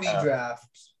 2020 draft.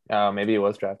 Maybe he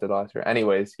was drafted last year.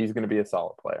 Anyways, he's going to be a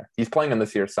solid player. He's playing in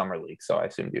this year's summer league, so I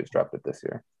assumed he was drafted this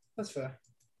year. That's fair.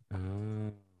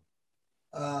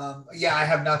 Yeah, I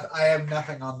have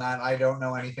nothing on that. I don't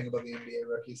know anything about the NBA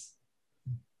rookies.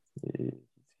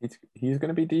 He's going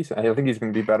to be decent. I think he's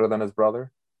going to be better than his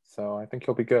brother, so I think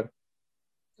he'll be good.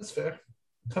 That's fair.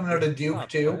 Coming out of Duke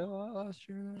too. Last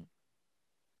year.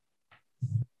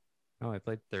 Oh, I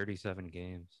played 37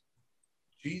 games.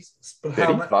 Jesus. But did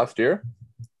he last year?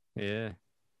 Yeah.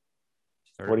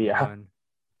 What do you have?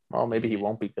 Well, maybe he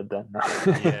won't be good then.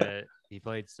 Yeah, he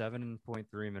played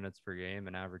 7.3 minutes per game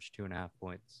and averaged 2.5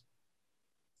 points.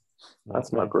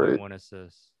 That's not great. 1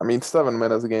 assist. I mean, 7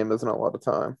 minutes a game isn't a lot of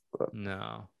time. But...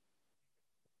 No.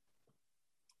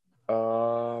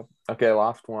 Okay,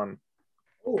 last one.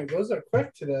 Oh, those are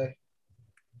quick today.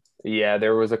 Yeah,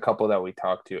 there was a couple that we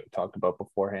talked about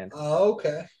beforehand. Oh,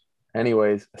 okay.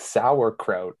 Anyways,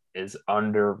 sauerkraut is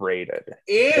underrated.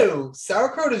 Ew,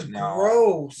 sauerkraut is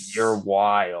gross. You're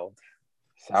wild.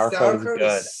 Sauerkraut is good.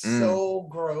 Is so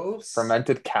gross.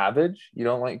 Fermented cabbage? You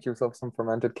don't like yourself some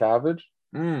fermented cabbage?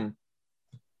 So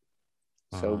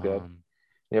good.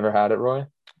 You ever had it, Roy?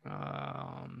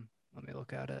 Let me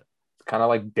look at it. It's kind of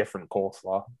like different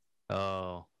coleslaw.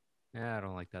 Oh, yeah, I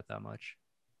don't like that much.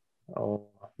 Oh,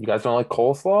 you guys don't like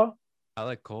coleslaw? I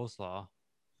like coleslaw.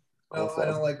 No, I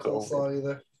don't like coleslaw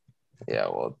either. Yeah,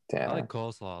 well, damn. I like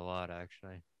coleslaw a lot,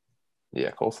 actually.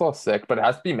 Yeah, coleslaw's sick, but it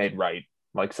has to be made right.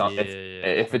 Like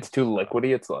if it's too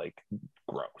liquidy, it's like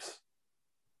gross.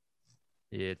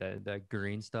 Yeah, that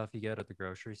green stuff you get at the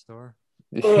grocery store.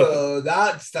 Oh,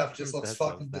 that stuff just looks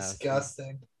fucking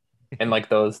disgusting. And like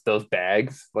those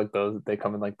bags, like those, they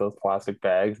come in like those plastic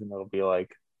bags, and it'll be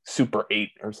like Super 8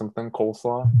 or something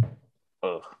coleslaw.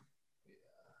 Ugh.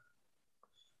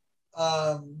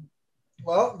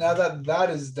 Well, now that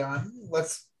is done,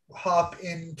 let's hop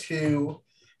into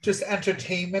just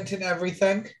entertainment and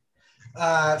everything.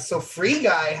 So Free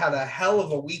Guy had a hell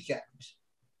of a weekend.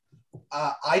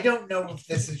 I don't know if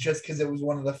this is just because it was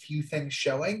one of the few things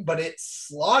showing, but it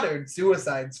slaughtered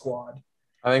Suicide Squad.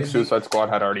 I think Suicide Squad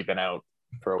had already been out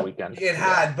for a weekend. It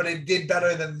had, but it did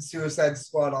better than Suicide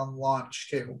Squad on launch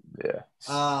too. Yeah.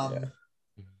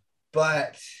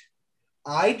 But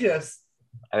I think it's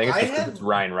just because it's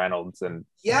Ryan Reynolds and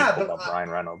Ryan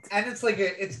Reynolds, and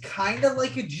it's kind of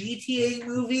like a GTA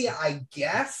movie, I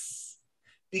guess,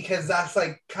 because that's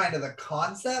like kind of the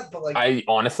concept. But like,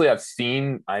 I've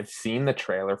seen the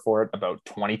trailer for it about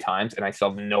 20 times, and I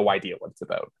still have no idea what it's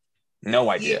about. No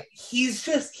idea.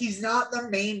 He's not the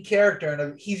main character,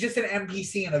 and he's just an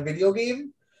NPC in a video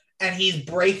game, and he's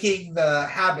breaking the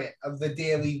habit of the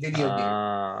daily video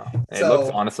game. It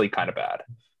looks honestly kind of bad.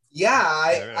 Yeah,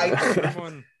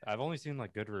 I've only seen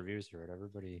like good reviews for it.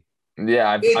 Everybody. Yeah,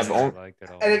 I've only liked it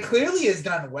all. And it clearly is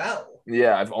done well.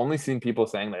 Yeah, I've only seen people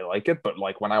saying they like it, but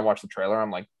like when I watch the trailer,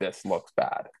 I'm like, this looks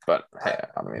bad. But hey,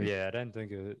 I mean, yeah, I didn't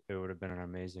think it would have been an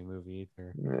amazing movie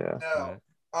either. Yeah.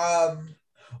 No.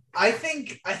 I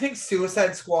think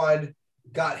Suicide Squad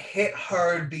got hit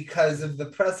hard because of the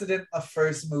precedent a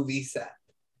first movie set.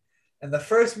 And the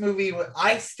first movie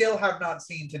I still have not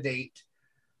seen to date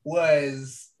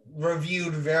was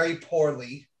reviewed very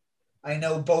poorly. I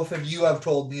know both of you have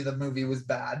told me the movie was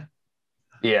bad.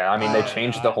 Yeah, I mean they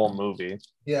changed the whole movie.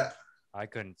 Yeah. I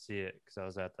couldn't see it because I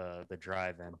was at the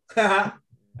drive-in.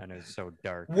 And it was so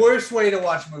dark. Worst way to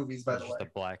watch movies, by the way. Just a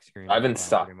black screen. I've been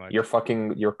stuck. Your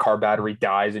car battery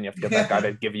dies, and you have to get that guy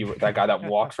to give you that guy that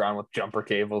walks around with jumper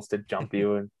cables to jump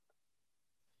you, and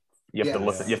you have to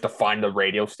listen. You have to find the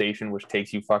radio station, which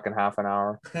takes you fucking half an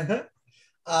hour.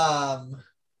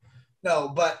 No,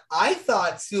 but I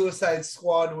thought Suicide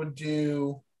Squad would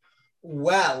do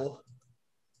well,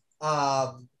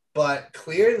 but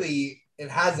clearly. It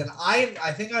hasn't. I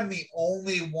think I'm the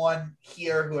only one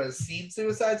here who has seen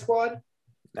Suicide Squad.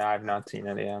 No, I've not seen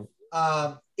it yet.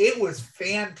 It was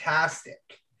fantastic.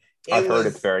 I've heard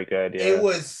it's very good. Yeah. It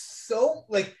was so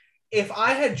like if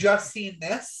I had just seen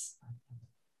this,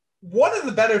 one of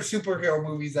the better superhero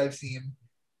movies I've seen.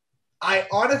 I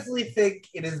honestly think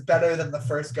it is better than the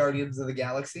first Guardians of the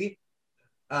Galaxy,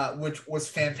 which was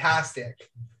fantastic.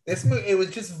 This movie, it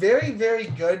was just very, very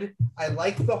good. I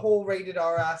liked the whole rated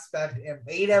R aspect. It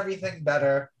made everything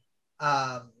better,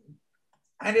 and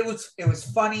it was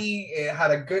funny. It had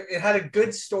a good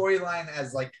storyline,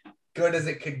 as like good as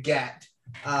it could get.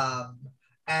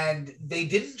 And they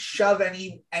didn't shove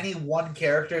any one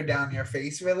character down your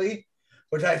face really,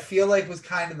 which I feel like was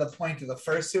kind of the point of the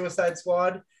first Suicide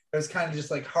Squad. It was kind of just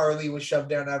like Harley was shoved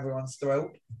down everyone's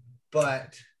throat,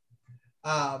 but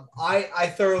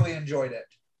I thoroughly enjoyed it.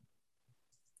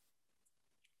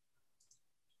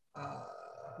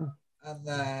 And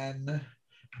then,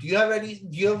 do you have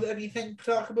anything to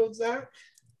talk about, Zach?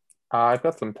 I've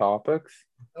got some topics.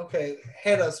 Okay,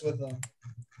 hit us with them.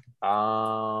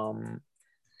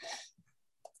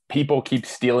 People keep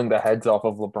stealing the heads off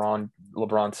of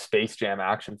LeBron's Space Jam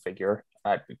action figure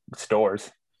at stores.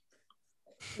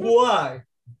 Why?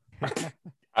 I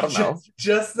don't know.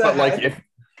 Just that. But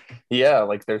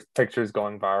like there's pictures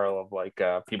going viral of like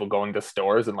people going to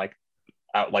stores and like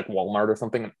out like Walmart or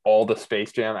something, and all the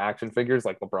Space Jam action figures,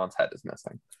 like LeBron's head is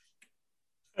missing.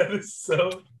 That is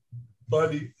so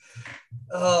funny.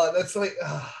 Oh, that's like,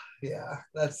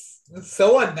 that's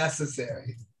so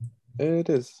unnecessary. It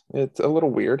is. It's a little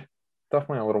weird.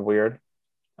 Definitely a little weird.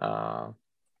 But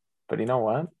you know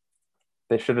what?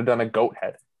 They should have done a goat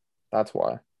head. That's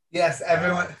why. Yes,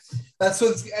 everyone. That's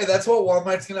what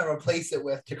Walmart's gonna replace it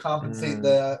with to compensate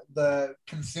the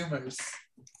consumers.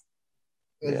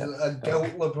 Is a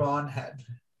goat LeBron head.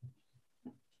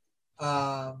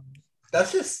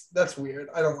 That's weird.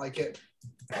 I don't like it.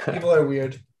 People are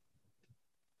weird.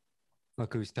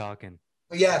 Look who's talking.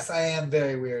 Yes, I am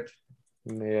very weird.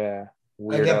 Yeah.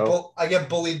 Weirdo. I get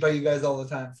bullied by you guys all the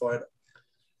time for it.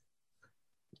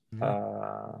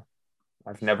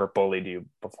 I've never bullied you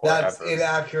before. That's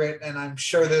inaccurate, and I'm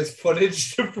sure there's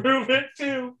footage to prove it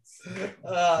too.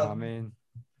 I mean,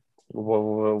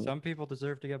 some people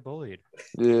deserve to get bullied.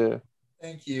 Yeah.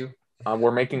 Thank you.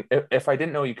 We're making. If I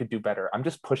didn't know you could do better, I'm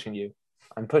just pushing you.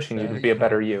 I'm pushing you to be a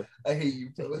better you. I hate you,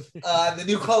 Billy. The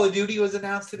new Call of Duty was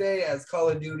announced today as Call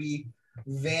of Duty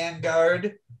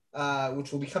Vanguard,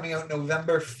 which will be coming out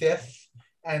November 5th,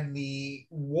 and the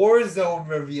Warzone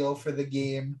reveal for the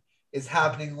game is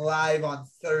happening live on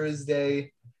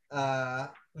Thursday, the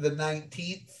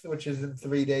 19th, which is in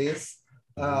 3 days.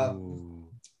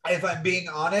 If I'm being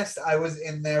honest, I was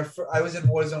in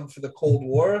Warzone for the Cold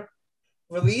War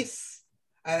release,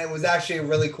 and it was actually a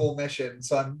really cool mission.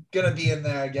 So I'm gonna be in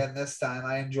there again this time.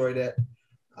 I enjoyed it.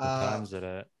 What time's it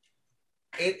at?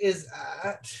 It is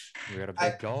at. We got a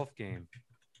big golf game.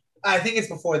 I think it's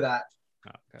before that.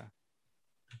 Okay.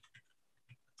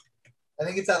 I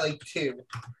think it's at like 2.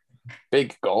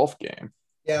 Big golf game.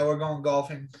 Yeah, we're going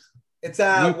golfing. It's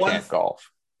at you can't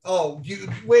golf. Oh,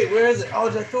 wait, where is it? Oh,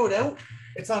 did I throw it out?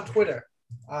 It's on Twitter.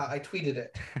 I tweeted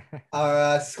it.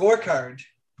 Our scorecard.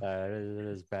 It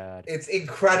is bad. It's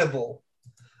incredible.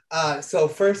 So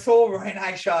first hole, Roy and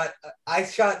I shot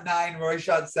 9, Roy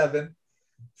shot 7.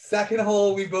 Second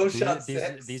hole, we both shot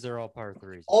 6. These are all par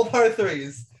 3s. All par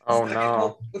 3s.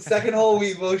 Oh, Second hole,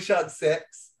 we both shot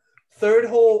 6. Third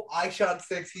hole, I shot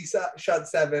 6. He shot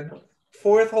 7.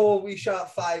 Fourth hole, we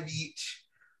shot 5 each.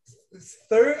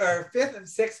 Fifth and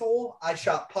sixth hole, I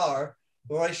shot par.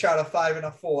 Roy shot a 5 and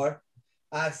a 4.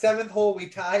 Seventh hole, we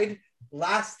tied.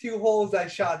 Last 2 holes, I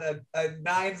shot a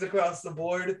 9s across the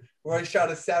board. Roy shot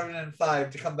a 7 and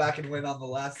 5 to come back and win on the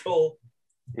last hole.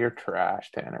 You're trash,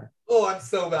 Tanner. Oh, I'm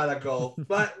so bad at golf,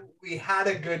 but we had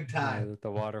a good time. Yeah,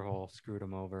 the water hole screwed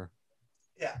him over.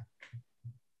 Yeah.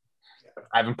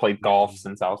 I haven't played golf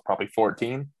since I was probably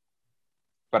 14,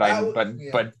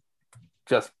 but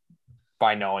just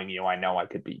by knowing you, I know I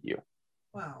could beat you.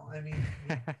 Wow, I mean,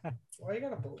 why you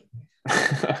gotta bully me?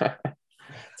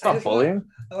 It's not bullying.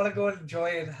 I want to go and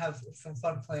enjoy and have some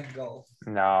fun playing golf.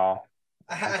 No,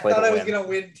 I thought I was going to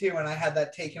win too, and I had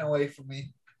that taken away from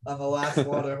me on the last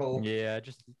water hole. Yeah,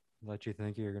 just let you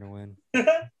think you're going to win.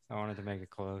 I wanted to make it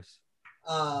close.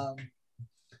 No,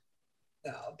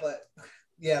 but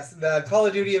yes, the Call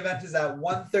of Duty event is at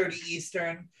 1:30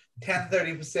 Eastern,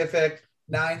 10:30 Pacific,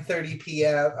 9:30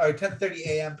 p.m. or 10:30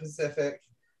 a.m. Pacific,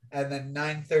 and then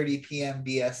 9:30 p.m.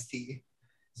 BST.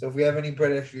 So if we have any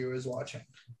British viewers watching,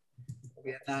 it'll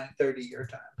be at 9:30 your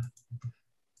time.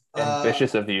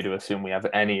 Ambitious of you to assume we have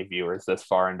any viewers this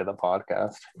far into the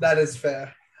podcast. That is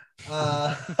fair.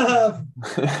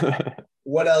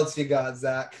 What else you got,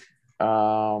 Zach?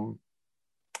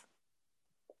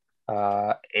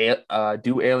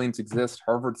 Do aliens exist?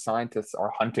 Harvard scientists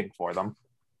are hunting for them.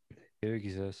 They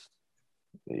exist.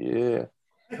 Yeah.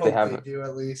 I hope they do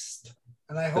at least.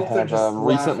 And I hope they have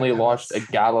recently launched a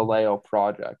Galileo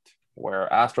project where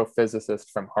astrophysicist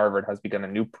from Harvard has begun a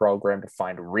new program to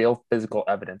find real physical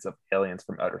evidence of aliens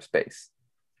from outer space.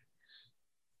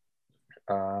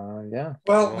 Yeah.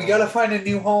 Well, we got to find a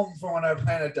new home for when our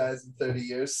planet dies in 30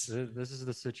 years. This is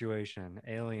the situation.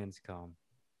 Aliens come.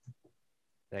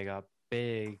 They got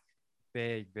big,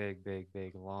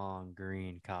 long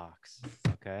green cocks.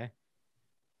 Okay?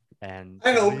 And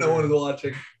I hope no one's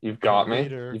watching. You've got me.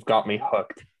 You've got me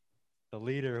hooked. The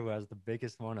leader, who has the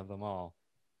biggest one of them all,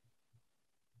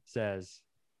 says,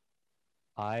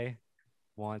 I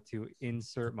want to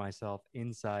insert myself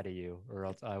inside of you, or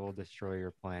else I will destroy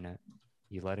your planet.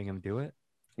 You letting him do it?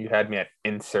 You had me at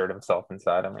insert himself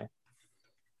inside of me.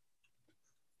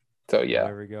 So yeah.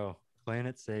 There we go.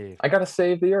 Planet save. I gotta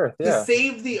save the Earth. Yeah. To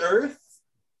save the Earth?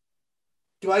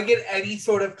 Do I get any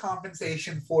sort of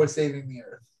compensation for saving the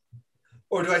Earth?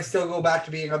 Or do I still go back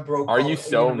to being a broke? Are you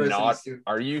so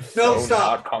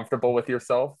not comfortable with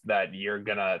yourself that you're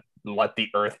gonna let the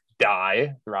Earth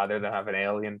die rather than have an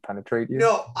alien penetrate you?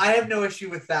 No, I have no issue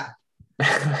with that.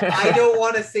 I don't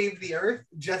want to save the Earth.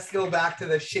 Just go back to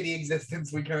the shitty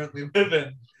existence we currently live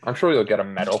in. I'm sure you'll get a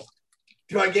medal.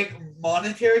 Do I get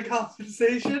monetary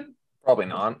compensation? Probably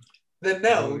not. Then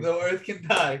no, the Earth can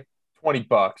die. $20.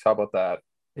 How about that?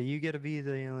 You get to be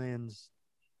the alien's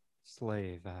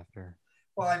slave after.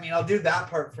 Well, I mean, I'll do that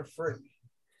part for free.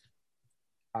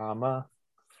 I'll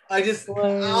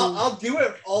do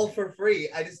it all for free.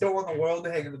 I just don't want the world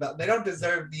to hang in the belt. They don't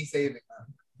deserve me saving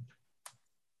them.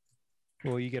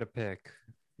 Well, you get a pick.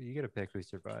 You get a pick who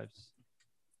survives.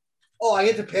 Oh, I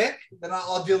get to pick? Then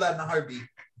I'll do that in a heartbeat.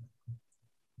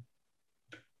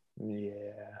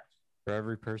 Yeah. For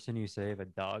every person you save, a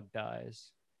dog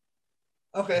dies.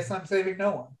 Okay, so I'm saving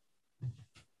no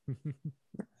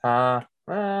one.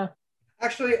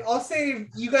 Actually, I'll save.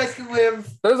 You guys can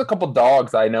live. There's a couple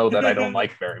dogs I know that I don't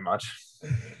like very much.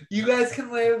 You guys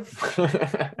can live.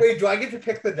 Wait, do I get to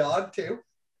pick the dog too?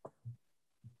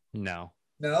 No.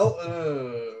 No?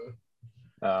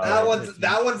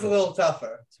 That one's a little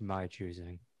tougher. It's my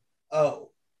choosing.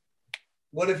 Oh.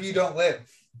 What if you don't live?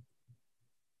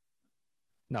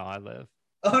 No, I live.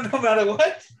 Oh, no matter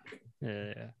what?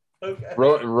 Yeah. Okay.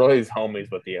 Roy's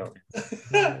homies with the aliens.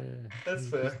 That's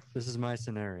fair. This is my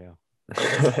scenario.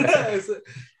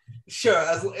 Sure,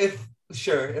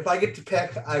 if I get to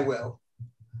pick, I will.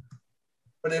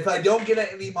 But if I don't get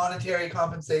any monetary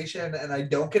compensation and I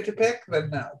don't get to pick, then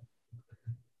no.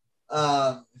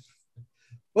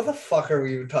 What the fuck are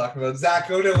we even talking about? Zach,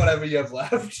 go to whatever you have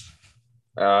left.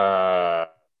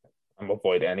 I'm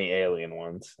avoid any alien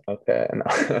ones. Okay.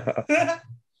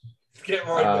 Get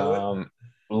Roy going.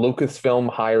 Lucasfilm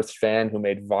hires fan who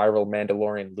made viral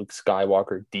Mandalorian Luke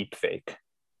Skywalker deepfake.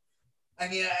 I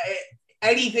mean,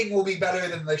 anything will be better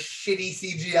than the shitty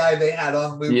CGI they had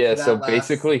on Luke. Yeah, so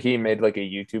basically he made like a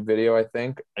YouTube video, I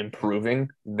think, improving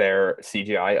their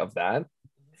CGI of that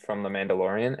from the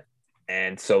Mandalorian.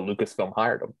 And so Lucasfilm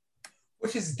hired him.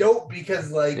 Which is dope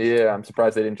because like... Yeah, I'm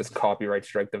surprised they didn't just copyright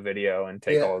strike the video and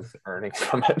take all his earnings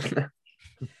from it.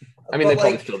 I mean, they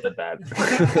probably still did that.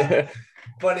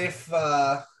 But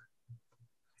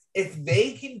if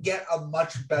they can get a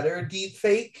much better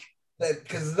deepfake,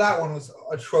 because that one was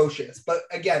atrocious. But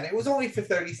again, it was only for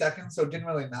 30 seconds, so it didn't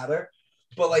really matter.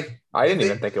 But like, I didn't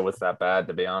even think it was that bad,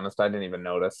 to be honest. I didn't even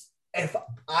notice. If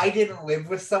I didn't live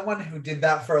with someone who did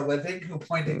that for a living, who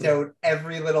pointed out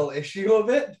every little issue of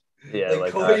it,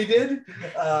 like Corey did,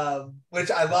 which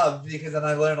I love because then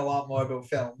I learn a lot more about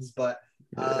films. But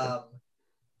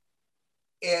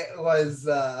it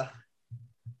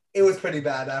was pretty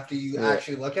bad after you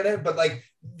actually look at it. But like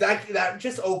that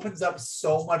just opens up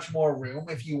so much more room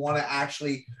if you want to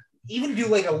actually even do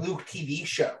like a Luke TV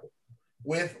show.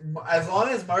 with as long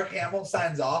as Mark Hamill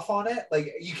signs off on it,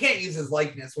 like you can't use his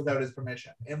likeness without his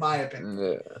permission, in my opinion.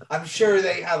 Yeah. I'm sure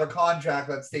they have a contract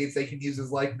that states they can use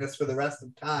his likeness for the rest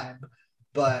of time,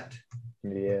 but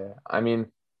Yeah. I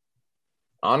mean,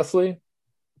 honestly,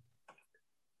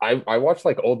 I watch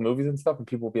like old movies and stuff, and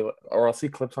people will be like, or I'll see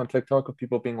clips on TikTok of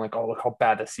people being like, "Oh, look how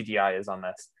bad the CGI is on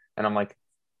this," and I'm like,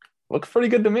 "Looks pretty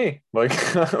good to me." Like,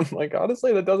 I'm like,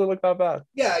 honestly, that doesn't look that bad.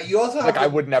 yeah, you also have Like, to, I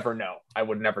would never know. I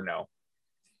would never know.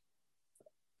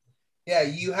 yeah,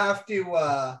 you have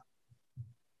to.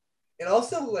 It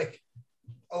also like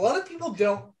a lot of people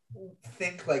don't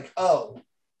think like, oh,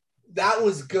 that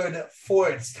was good for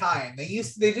its time. They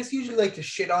just usually like to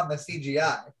shit on the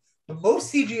CGI, but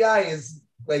most CGI is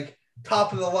like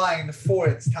top of the line for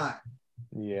its time.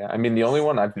 Yeah, I mean, the only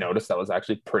one I've noticed that was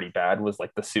actually pretty bad was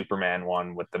like the Superman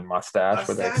one with the mustache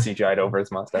where they CGI'd over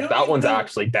his mustache. That one's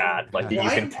actually bad. Like, you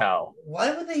can tell.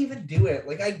 Why would they even do it?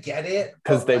 Like, I get it.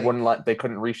 Because they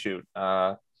couldn't reshoot.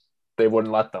 They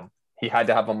wouldn't let them. He had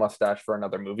to have a mustache for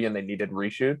another movie, and they needed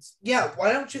reshoots. Yeah,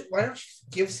 why don't you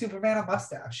give Superman a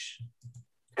mustache?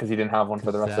 Because he didn't have one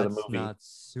for the rest of the movie. Not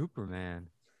Superman.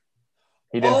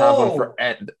 He didn't have one for.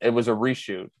 It was a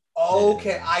reshoot.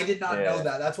 Okay, I did not know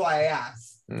that. That's why I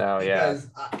asked. No, because,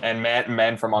 and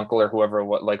Man from U.N.C.L.E.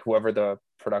 or whoever the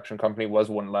production company was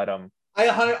wouldn't let him.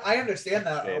 I understand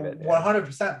that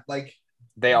 100%. Like,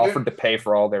 they offered to pay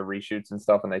for all their reshoots and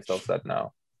stuff, and they still said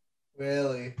no.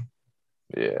 Really?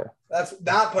 Yeah.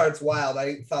 That part's wild.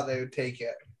 I thought they would take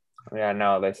it. Yeah,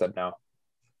 no, they said no.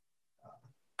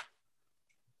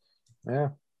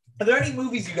 Yeah. Are there any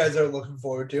movies you guys are looking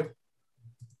forward to?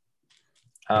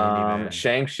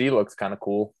 Shang-Chi looks kind of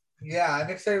cool. Yeah, I'm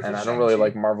excited for And I don't really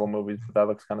like Marvel movies, but that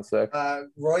looks kind of sick.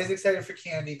 Roy's excited for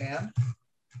Candyman.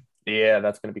 Yeah,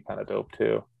 that's going to be kind of dope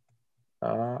too.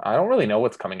 I don't really know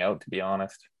what's coming out, to be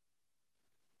honest.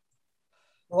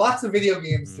 Lots of video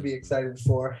games to be excited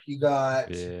for. You got at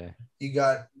the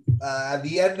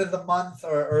end of the month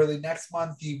or early next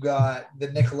month, you got the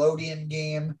Nickelodeon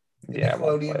game.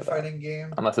 Nickelodeon fighting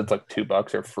game. Unless it's like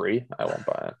 $2 or free, I won't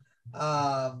buy it.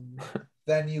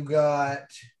 Then you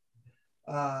got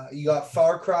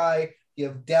Far Cry, you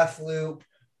have Deathloop,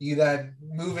 you then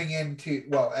moving into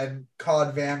and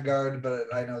COD Vanguard,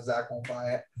 but I know Zach won't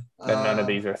buy it. And none of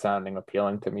these are sounding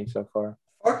appealing to me so far.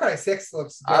 Far Cry 6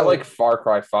 looks good. I like Far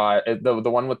Cry 5. The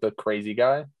one with the crazy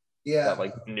guy. Yeah. That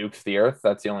like nukes the earth.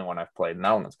 That's the only one I've played. And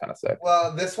that one was kind of sick.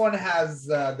 Well, this one has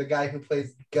the guy who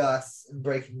plays Gus in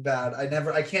Breaking Bad. I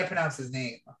can't pronounce his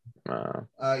name.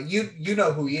 You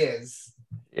know who he is.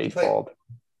 Yeah, he's bald.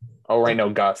 Oh, right, no,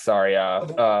 Gus. Sorry,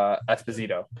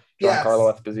 Esposito.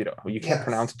 Giancarlo Esposito. You can't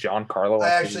pronounce Giancarlo Esposito.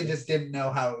 I actually just didn't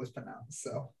know how it was pronounced,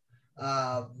 so.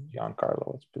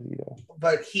 Giancarlo Esposito.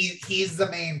 But he's the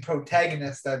main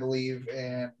protagonist, I believe,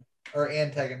 or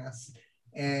antagonist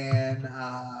in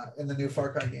the new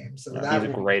Far Cry game. So he's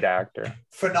a great actor.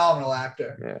 Phenomenal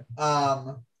actor.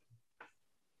 Yeah.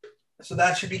 So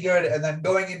that should be good. And then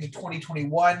going into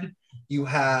 2021, you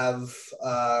have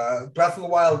Breath of the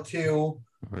Wild 2.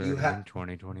 You have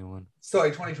 2021.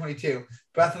 Sorry, 2022.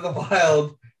 Breath of the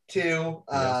Wild 2.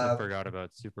 I also forgot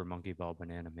about Super Monkey Ball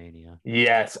Banana Mania.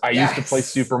 Yes, I used to play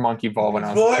Super Monkey Ball when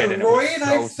I was a kid. And Roy and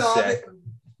I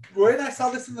saw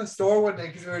this in the store one day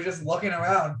because we were just looking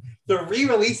around. They're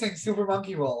re-releasing Super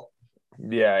Monkey Ball.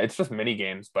 Yeah, it's just mini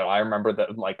games, but I remember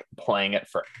that like playing it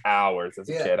for hours as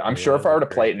a kid. I'm sure if I were to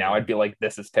play it now, I'd be like,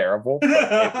 "This is terrible." But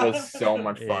it was so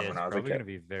much fun when I was a kid. It's gonna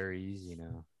be very easy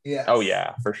now. Yeah. Oh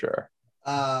yeah, for sure.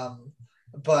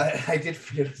 But I did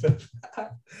forget about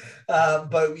that.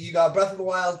 But you got Breath of the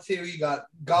Wild 2, you got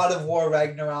God of War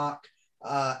Ragnarok,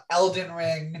 Elden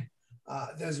Ring.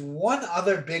 There's one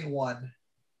other big one.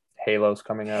 Halo's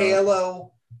coming out.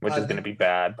 Halo, which is going to be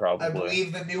bad, probably. I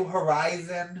believe the New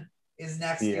Horizon is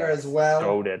next year as well.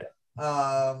 Goated.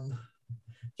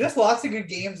 Just lots of good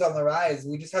games on the rise.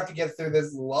 We just have to get through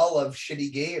this lull of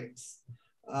shitty games.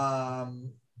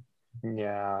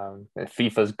 Yeah,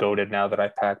 FIFA's goated now that I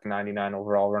packed 99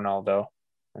 overall Ronaldo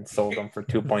and sold them for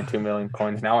 2.2 million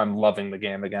coins. Now I'm loving the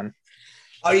game again.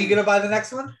 Are you gonna buy the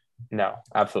next one? No,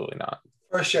 absolutely not.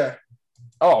 For sure.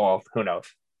 Oh, well, who knows?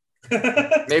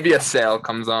 Maybe a sale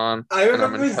comes on. I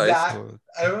remember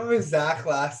Zach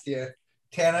last year.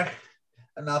 Tanner,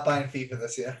 I'm not buying FIFA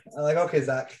this year. I'm like, okay,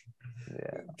 Zach.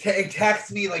 Yeah.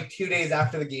 Text me like 2 days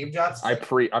after the game drops. I'm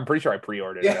pretty sure I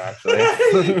pre-ordered it actually.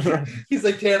 He's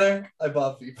like, Tanner, I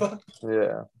bought FIFA.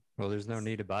 Yeah. Well, there's no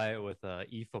need to buy it with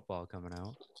eFootball coming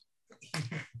out.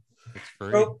 It's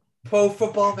free. Pro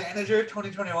Football Manager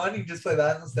 2021. You can just play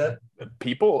that instead.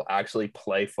 People actually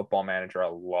play Football Manager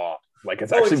a lot. Like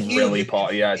it's actually really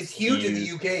popular. Yeah, it's huge in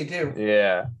the UK too.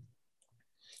 Yeah.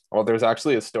 Well, there's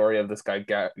actually a story of this guy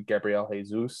Gabriel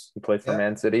Jesus who played for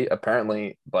Man City.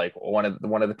 Apparently, like one of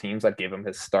the teams that gave him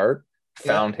his start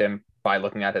found him by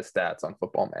looking at his stats on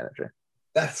Football Manager.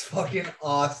 That's fucking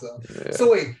awesome. Yeah.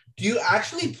 So wait, do you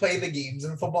actually play the games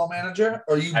in Football Manager,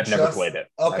 or you? I've never played it.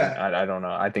 Okay, I don't know.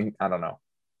 I don't know.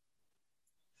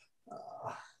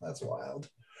 That's wild.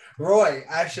 Roy,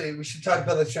 actually, we should talk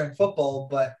about this during football,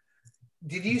 but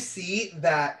did you see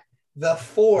that the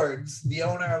Fords, the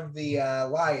owner of the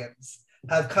Lions,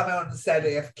 have come out and said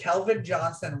if Kelvin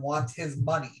Johnson wants his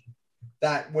money,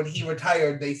 that when he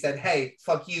retired, they said, hey,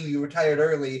 fuck you, you retired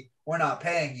early, we're not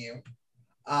paying you.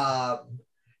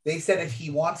 They said if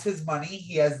he wants his money,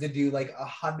 he has to do like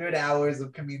 100 hours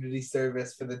of community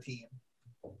service for the team.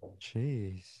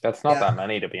 Jeez. That's not that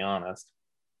many, to be honest.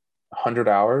 100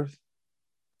 hours?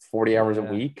 40 hours a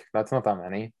week? That's not that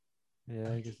many.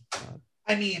 Yeah, I guess not.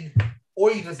 I mean,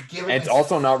 or you just give him. It's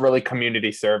also not really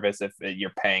community service if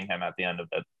you're paying him at the end of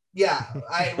it. Yeah,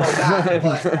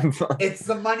 but it's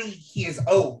the money he is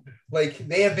owed. Like,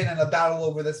 they have been in a battle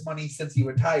over this money since he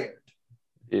retired.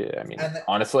 Yeah, I mean,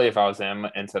 honestly, if I was him,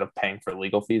 instead of paying for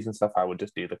legal fees and stuff, I would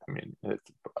just do the community.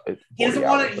 He doesn't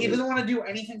want to do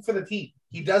anything for the team.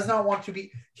 He does not want to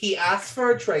be. He asked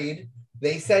for a trade.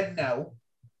 They said no,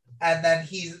 and then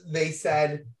they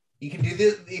said, you can do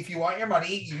this if you want your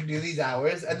money. You can do these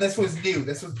hours, and this was new.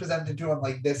 This was presented to him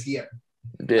like this year.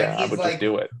 Yeah, I would just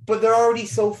do it. But they're already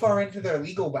so far into their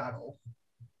legal battle.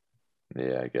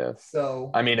 Yeah, I guess.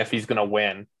 So I mean, if he's gonna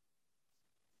win,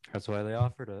 that's why they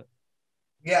offered it.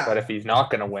 Yeah. But if he's not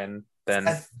gonna win, then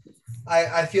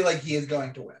I feel like he is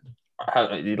going to win.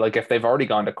 Like if they've already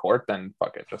gone to court, then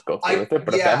fuck it, just go through with it.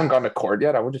 But if they haven't gone to court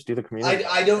yet, I would just do the community.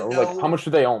 I don't know. Like, how much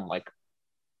do they own? Like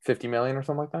 50 million or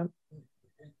something like that?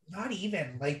 Not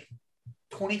even like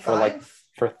 25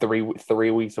 for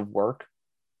 3 weeks of work.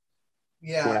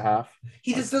 Yeah, 2.5.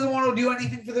 He just doesn't want to do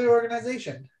anything for the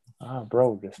organization. Oh,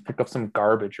 bro, just pick up some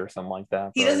garbage or something like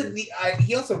that. He doesn't need.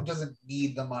 He also doesn't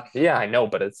need the money. Yeah, I know,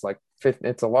 but it's like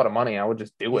it's a lot of money. I would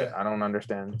just do it. I don't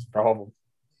understand this problem.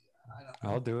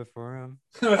 I'll do it for him.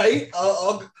 Right?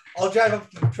 I'll drive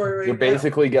up to Detroit right You're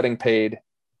basically getting paid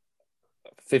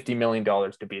 $50 million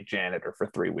to be a janitor for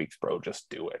 3 weeks, bro.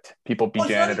 Just do it. People be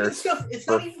janitors for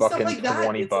fucking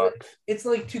 $20. It's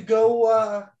like to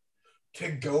go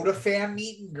to fan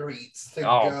meet and greets.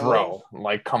 Bro,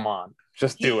 like, come on,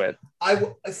 just do it. I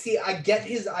get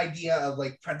his idea of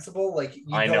like principle. Like,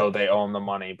 I know they own the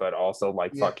money, but also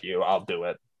like, fuck you, I'll do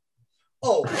it.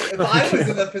 Oh, if I was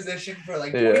in the position for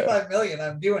like 25 million,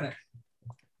 I'm doing it.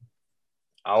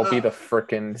 I'll be the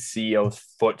freaking CEO's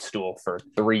footstool for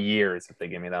 3 years if they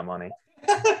give me that money.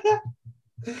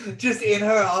 Just in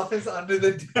her office under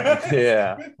the desk.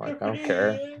 Yeah, like, I don't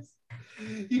care.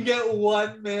 You get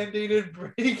one mandated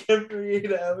break every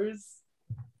 8 hours.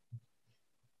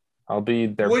 I'll be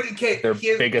their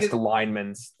biggest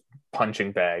lineman's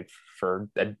punching bag for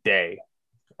a day,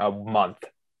 a month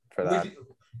for that.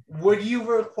 Would you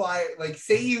require, like,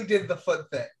 say you did the foot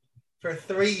thing for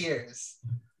 3 years?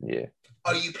 Yeah.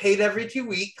 Are you paid every 2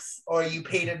 weeks, or are you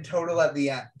paid in total at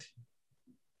the end?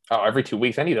 Oh, every 2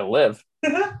 weeks. I need to live.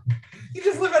 You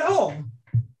just live at home.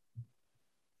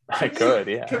 I could,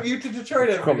 yeah. Commute to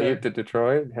Detroit every day. To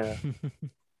Detroit, yeah.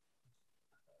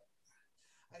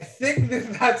 I think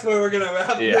that's where we're gonna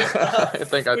wrap this up. I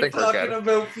think we're talking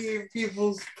about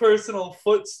people's personal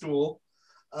footstool.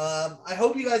 I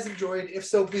hope you guys enjoyed. If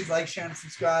so, please like, share, and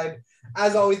subscribe.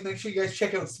 As always, make sure you guys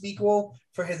check out Speakwell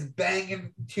for his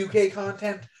banging 2K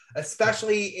content,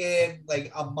 especially in like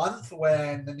a month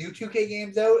when the new 2K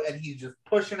game's out and he's just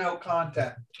pushing out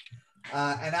content.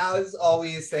 And as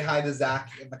always, say hi to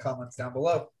Zach in the comments down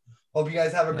below. Hope you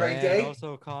guys have a great day.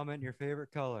 Also comment your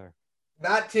favorite color.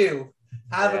 That too.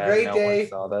 Have a great day.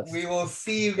 We will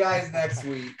see you guys next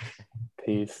week.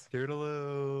 Peace.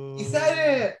 Toodaloo. He said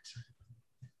it.